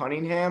Brock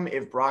Cunningham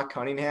if Brock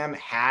Cunningham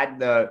had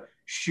the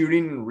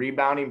shooting and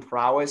rebounding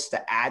prowess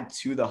to add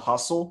to the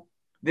hustle.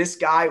 This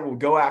guy will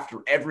go after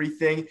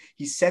everything.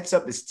 He sets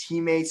up his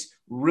teammates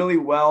really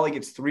well. He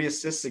gets 3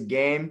 assists a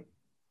game.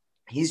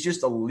 He's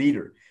just a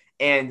leader.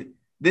 And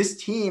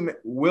this team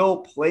will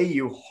play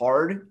you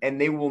hard,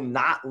 and they will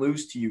not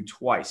lose to you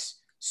twice.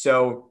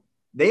 So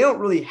they don't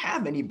really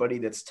have anybody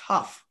that's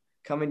tough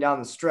coming down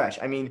the stretch.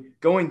 I mean,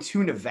 going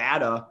to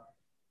Nevada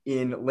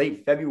in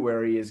late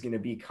February is going to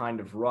be kind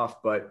of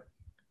rough, but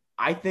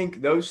I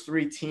think those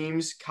 3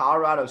 teams,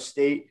 Colorado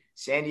State,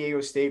 San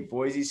Diego State,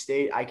 Boise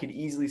State, I could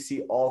easily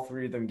see all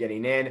 3 of them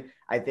getting in.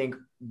 I think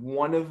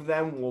one of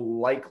them will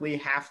likely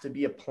have to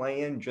be a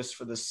play-in just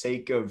for the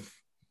sake of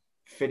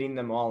fitting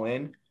them all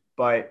in.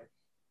 But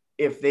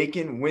if they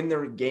can win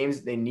their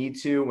games they need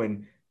to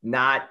and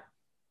not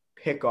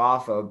pick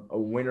off a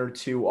win or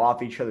 2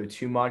 off each other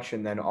too much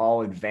and then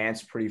all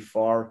advance pretty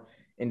far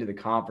into the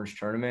conference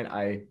tournament,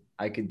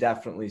 I could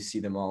definitely see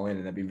them all in,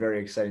 and that'd be very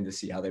exciting to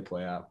see how they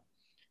play out.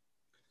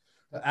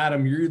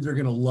 Adam, you're either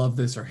going to love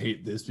this or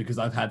hate this because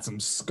I've had some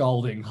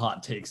scalding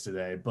hot takes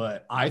today,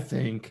 but I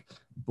think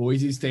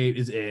Boise State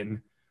is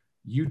in,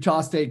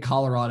 Utah State,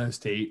 Colorado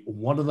State,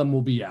 one of them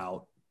will be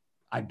out.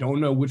 I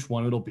don't know which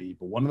one it'll be,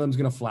 but one of them's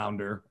going to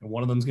flounder and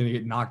one of them's going to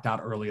get knocked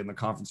out early in the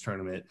conference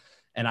tournament.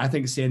 And I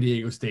think San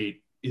Diego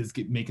State is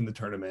making the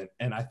tournament,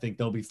 and I think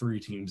there'll be 3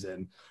 teams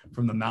in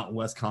from the Mountain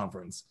West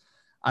Conference.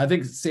 I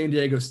think San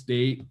Diego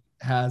State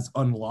has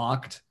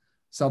unlocked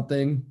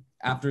something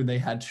after they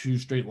had 2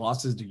 straight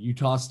losses to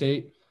Utah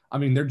State. I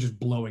mean, they're just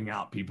blowing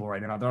out people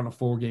right now. They're on a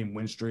 4-game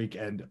win streak,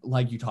 and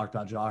like you talked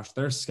about, Josh,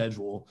 their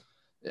schedule –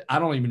 I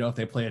don't even know if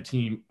they play a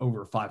team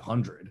over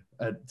 500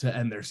 to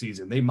end their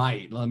season. They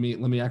might. Let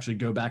me actually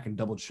go back and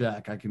double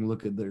check. I can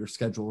look at their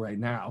schedule right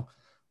now.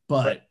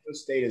 But Fresno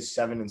State is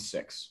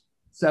 7-6.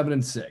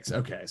 7-6.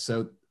 Okay,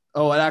 so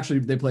and actually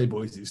they play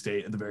Boise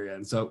State at the very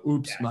end. So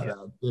my bad.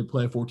 They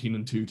play a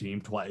 14-2 team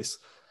twice.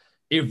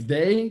 If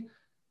they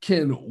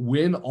can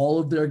win all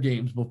of their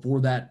games before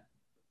that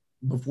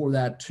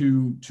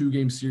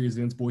two-game series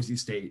against Boise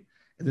State,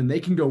 and then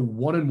they can go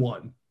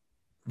 1-1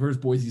 versus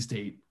Boise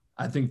State,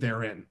 I think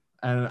they're in.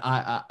 And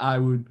I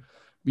would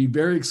be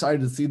very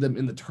excited to see them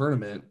in the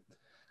tournament.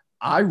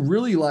 I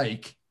really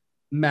like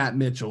Matt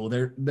Mitchell,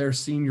 their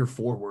senior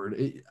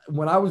forward.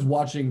 When I was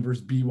watching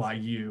versus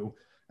BYU,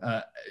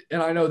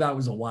 and I know that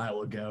was a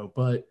while ago,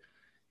 but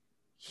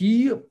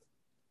you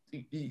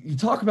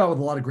talk about with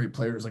a lot of great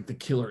players like the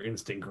killer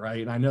instinct,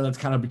 right? And I know that's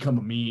kind of become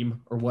a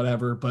meme or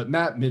whatever, but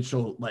Matt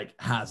Mitchell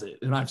has it,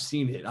 and I've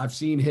seen it. I've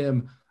seen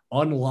him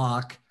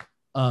unlock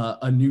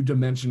a new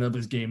dimension of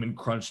his game in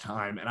crunch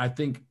time. And I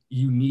think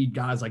you need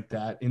guys like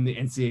that in the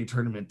NCAA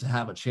tournament to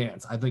have a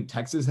chance. I think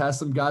Texas has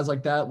some guys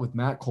like that with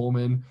Matt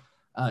Coleman.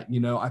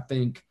 I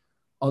think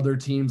other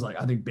teams,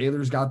 I think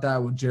Baylor's got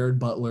that with Jared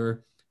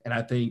Butler. And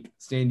I think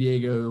San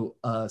Diego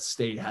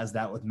State has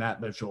that with Matt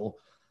Mitchell.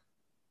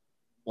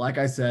 Like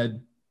I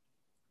said,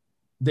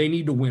 they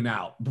need to win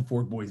out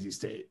before Boise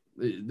State.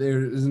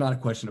 There is not a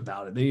question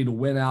about it. They need to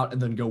win out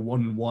and then go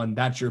 1-1.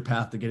 That's your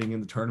path to getting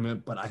in the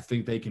tournament, but I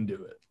think they can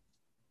do it.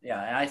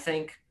 Yeah, I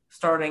think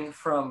starting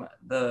from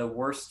the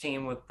worst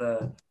team with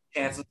the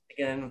chances to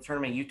get in the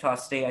tournament, Utah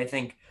State, I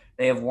think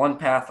they have one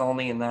path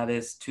only, and that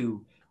is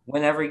to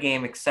win every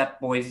game except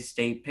Boise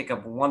State, pick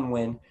up 1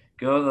 win,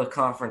 go to the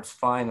conference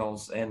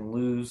finals, and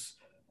lose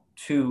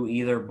to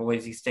either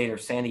Boise State or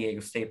San Diego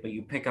State, but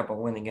you pick up a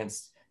win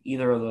against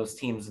either of those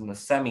teams in the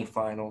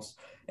semifinals,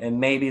 and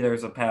maybe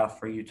there's a path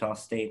for Utah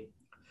State.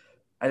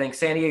 I think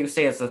San Diego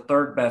State has the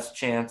 3rd best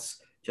chance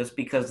just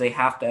because they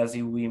have to, as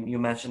you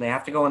mentioned, they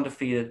have to go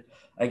undefeated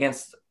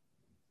against,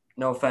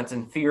 no offense,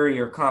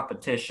 inferior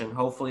competition.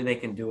 Hopefully they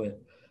can do it.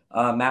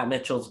 Matt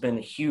Mitchell's been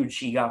huge.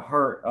 He got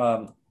hurt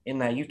in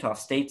that Utah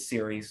State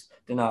series,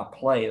 did not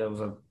play. That was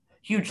a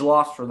huge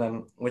loss for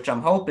them, which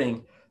I'm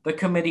hoping the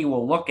committee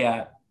will look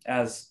at,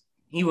 as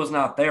he was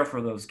not there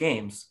for those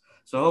games.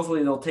 So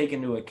hopefully they'll take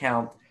into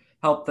account,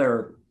 help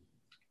their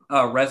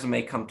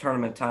resume come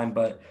tournament time.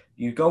 But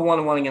you go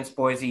 1-1 against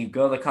Boise, you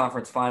go to the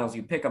conference finals,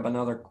 you pick up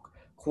another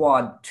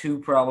quad 2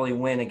 probably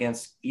win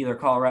against either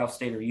Colorado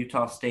State or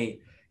Utah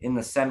State in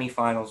the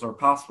semifinals, or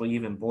possibly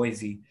even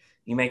Boise.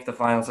 You make the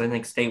finals, I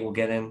think State will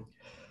get in.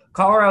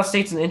 Colorado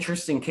State's an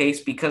interesting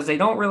case because they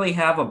don't really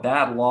have a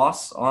bad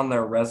loss on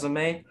their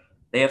resume.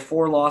 They have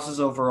 4 losses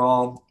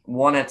overall,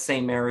 1 at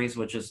St. Mary's,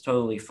 which is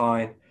totally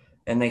fine.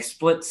 And they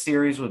split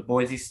series with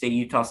Boise State,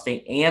 Utah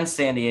State, and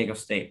San Diego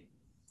State.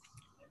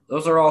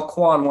 Those are all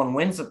quad 1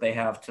 wins that they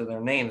have to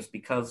their names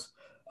because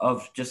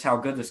of just how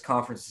good this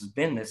conference has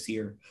been this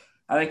year.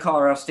 I think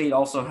Colorado State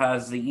also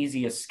has the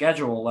easiest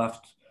schedule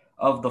left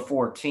of the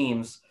 4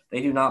 teams.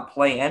 They do not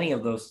play any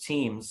of those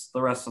teams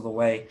the rest of the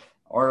way.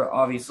 Or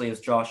obviously, as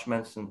Josh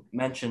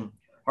mentioned,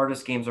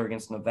 hardest games are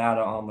against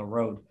Nevada on the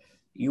road.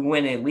 You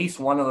win at least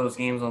one of those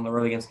games on the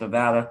road against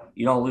Nevada,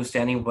 you don't lose to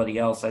anybody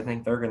else. I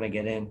think they're going to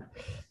get in.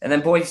 And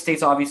then Boise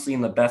State's obviously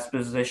in the best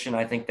position.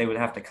 I think they would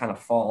have to kind of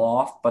fall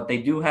off, but they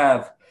do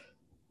have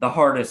the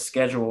hardest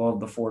schedule of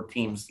the 4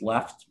 teams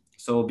left.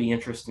 So it'll be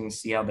interesting to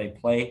see how they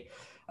play.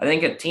 I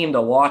think a team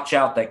to watch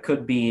out that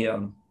could be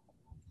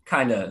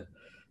kind of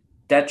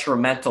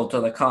detrimental to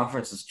the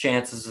conference's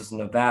chances is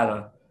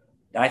Nevada.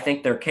 I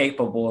think they're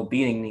capable of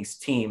beating these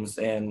teams,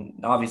 and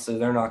obviously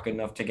they're not good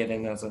enough to get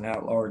in as an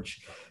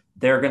at-large.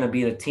 They're going to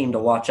be the team to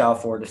watch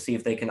out for to see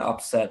if they can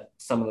upset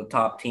some of the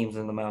top teams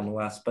in the Mountain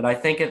West. But I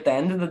think at the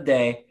end of the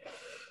day,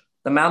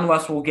 the Mountain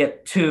West will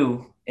get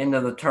 2 into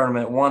the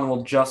tournament. 1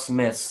 will just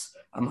miss.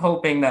 I'm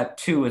hoping that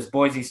 2 is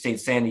Boise State,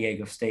 San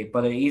Diego State,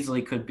 but it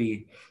easily could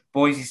be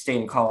Boise State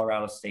and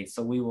Colorado State.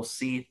 So we will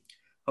see.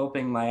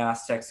 Hoping my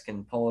Aztecs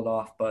can pull it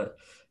off, but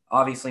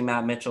obviously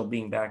Matt Mitchell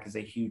being back is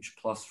a huge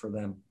plus for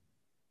them.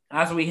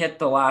 As we hit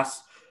the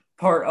last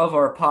part of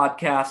our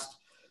podcast,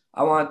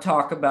 I want to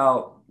talk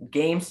about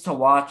games to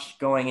watch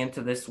going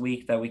into this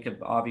week that we could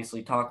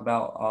obviously talk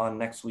about on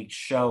next week's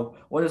show.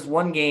 What is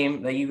one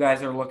game that you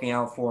guys are looking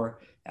out for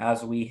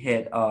as we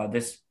hit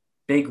this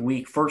big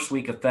week, first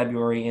week of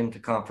February into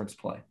conference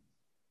play?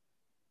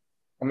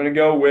 I'm going to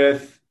go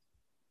with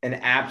an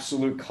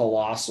absolute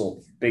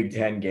colossal Big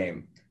Ten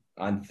game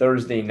on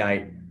Thursday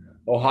night.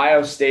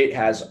 Ohio State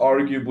has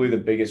arguably the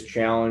biggest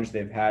challenge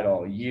they've had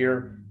all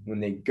year. When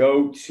they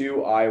go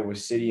to Iowa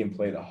City and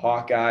play the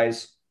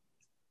Hawkeyes,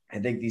 I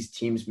think these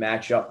teams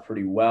match up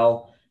pretty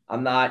well.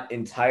 I'm not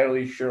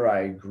entirely sure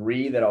I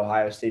agree that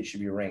Ohio State should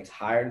be ranked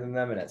higher than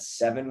them and at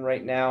 7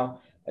 right now,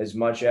 as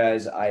much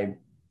as I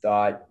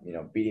thought,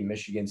 beating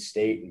Michigan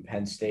State and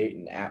Penn State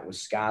and at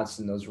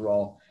Wisconsin, those were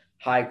all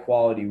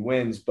high-quality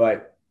wins.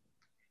 But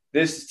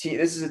this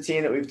is a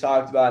team that we've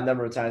talked about a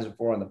number of times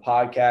before on the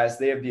podcast.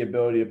 They have the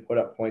ability to put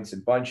up points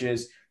in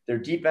bunches. Their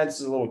defense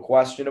is a little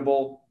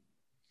questionable.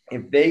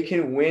 If they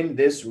can win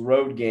this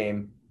road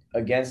game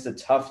against a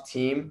tough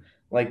team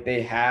like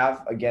they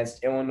have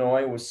against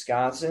Illinois,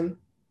 Wisconsin,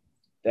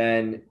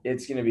 then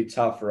it's going to be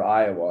tough for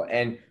Iowa.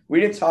 And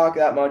we didn't talk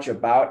that much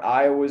about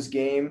Iowa's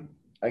game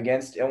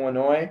against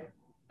Illinois,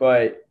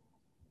 but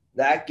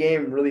that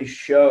game really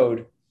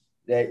showed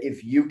that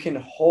if you can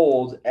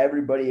hold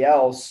everybody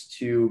else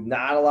to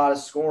not a lot of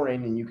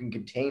scoring and you can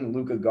contain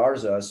Luka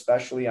Garza,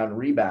 especially on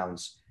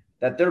rebounds,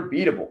 that they're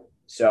beatable.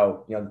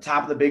 So, the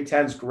top of the Big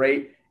Ten is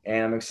great,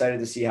 and I'm excited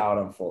to see how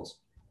it unfolds.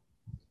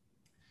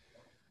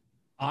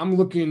 I'm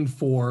looking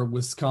for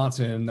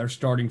Wisconsin, their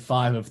starting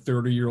 5 of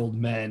 30-year-old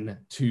men,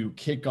 to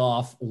kick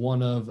off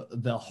one of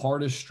the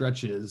hardest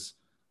stretches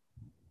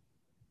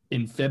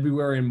in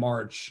February and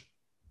March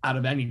out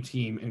of any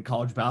team in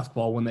college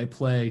basketball when they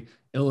play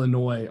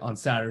Illinois on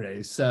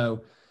Saturday.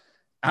 So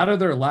out of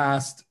their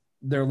last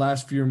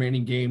few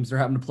remaining games, they're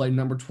having to play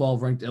number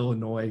 12 ranked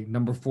Illinois,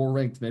 number 4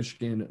 ranked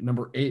Michigan,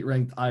 number 8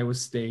 ranked Iowa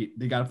State.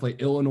 They got to play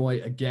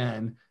Illinois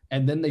again.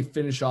 And then they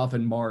finish off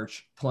in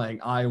March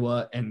playing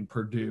Iowa and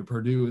Purdue.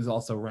 Purdue is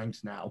also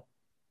ranked now.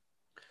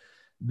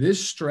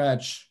 This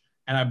stretch,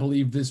 and I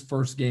believe this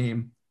first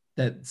game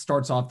that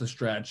starts off the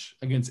stretch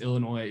against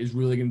Illinois, is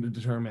really going to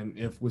determine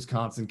if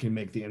Wisconsin can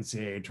make the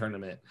NCAA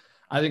tournament.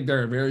 I think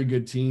they're a very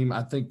good team.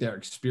 I think they're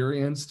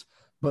experienced,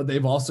 but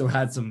they've also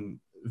had some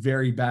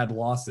very bad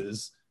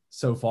losses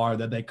so far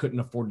that they couldn't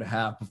afford to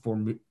have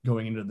before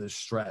going into this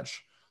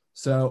stretch.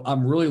 So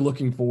I'm really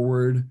looking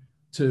forward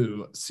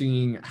to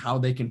seeing how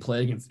they can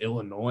play against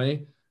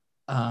Illinois,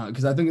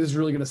 because I think this is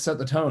really going to set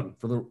the tone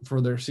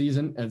for their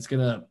season, and it's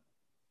going to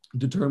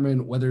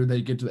determine whether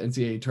they get to the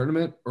NCAA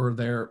tournament or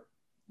they're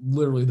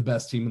literally the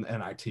best team in the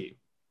NIT.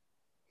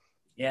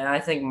 Yeah, I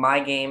think my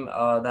game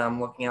that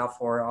I'm looking out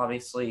for,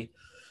 obviously,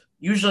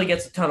 usually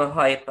gets a ton of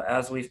hype,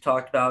 as we've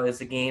talked about,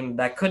 is a game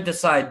that could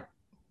decide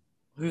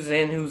who's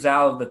in, who's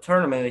out of the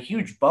tournament, a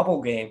huge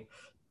bubble game.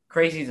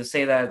 Crazy to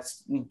say that.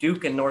 It's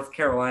Duke and North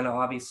Carolina,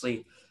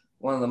 obviously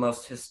one of the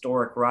most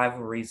historic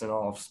rivalries in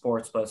all of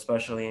sports, but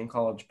especially in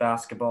college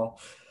basketball.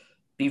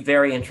 be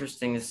very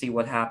interesting to see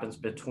what happens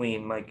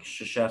between Mike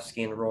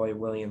Krzyzewski and Roy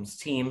Williams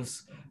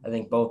teams. I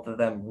think both of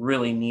them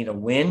really need a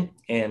win,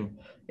 and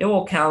it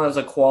will count as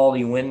a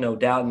quality win, no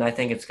doubt, and I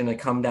think it's going to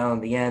come down in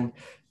the end.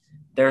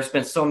 There's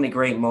been so many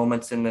great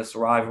moments in this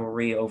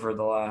rivalry over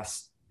the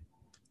last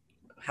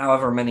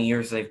however many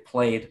years they've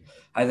played.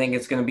 I think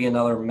it's going to be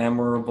another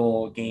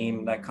memorable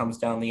game that comes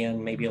down the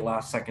end, maybe a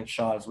last-second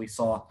shot, as we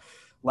saw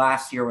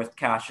last year with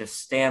Cassius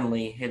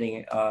Stanley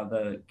hitting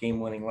the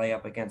game-winning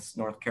layup against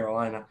North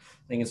Carolina.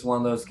 I think it's one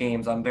of those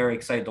games. I'm very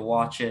excited to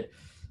watch it.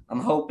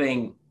 I'm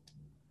hoping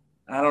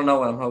 – I don't know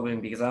what I'm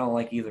hoping because I don't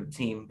like either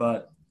team,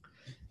 but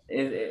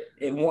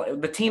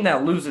the team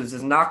that loses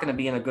is not going to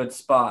be in a good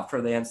spot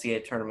for the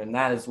NCAA tournament.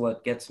 That is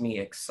what gets me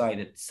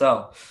excited.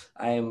 So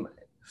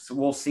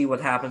we'll see what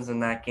happens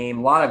in that game.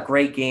 A lot of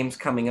great games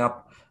coming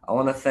up. I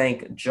want to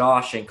thank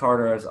Josh and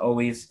Carter, as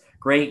always.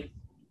 Great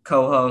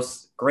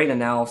co-hosts, great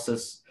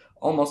analysis,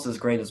 almost as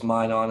great as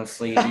mine,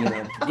 honestly.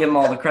 Give them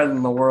all the credit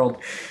in the world.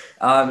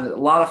 A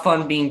lot of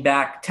fun being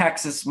back.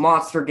 Texas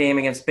monster game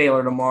against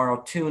Baylor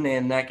tomorrow. Tune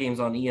in. That game's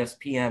on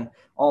ESPN.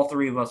 All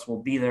three of us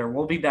will be there.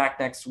 We'll be back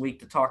next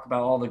week to talk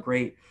about all the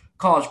great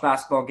college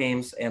basketball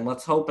games, and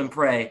let's hope and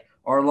pray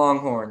our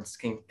Longhorns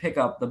can pick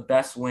up the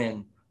best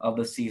win of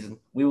the season.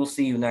 We will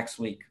see you next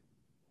week.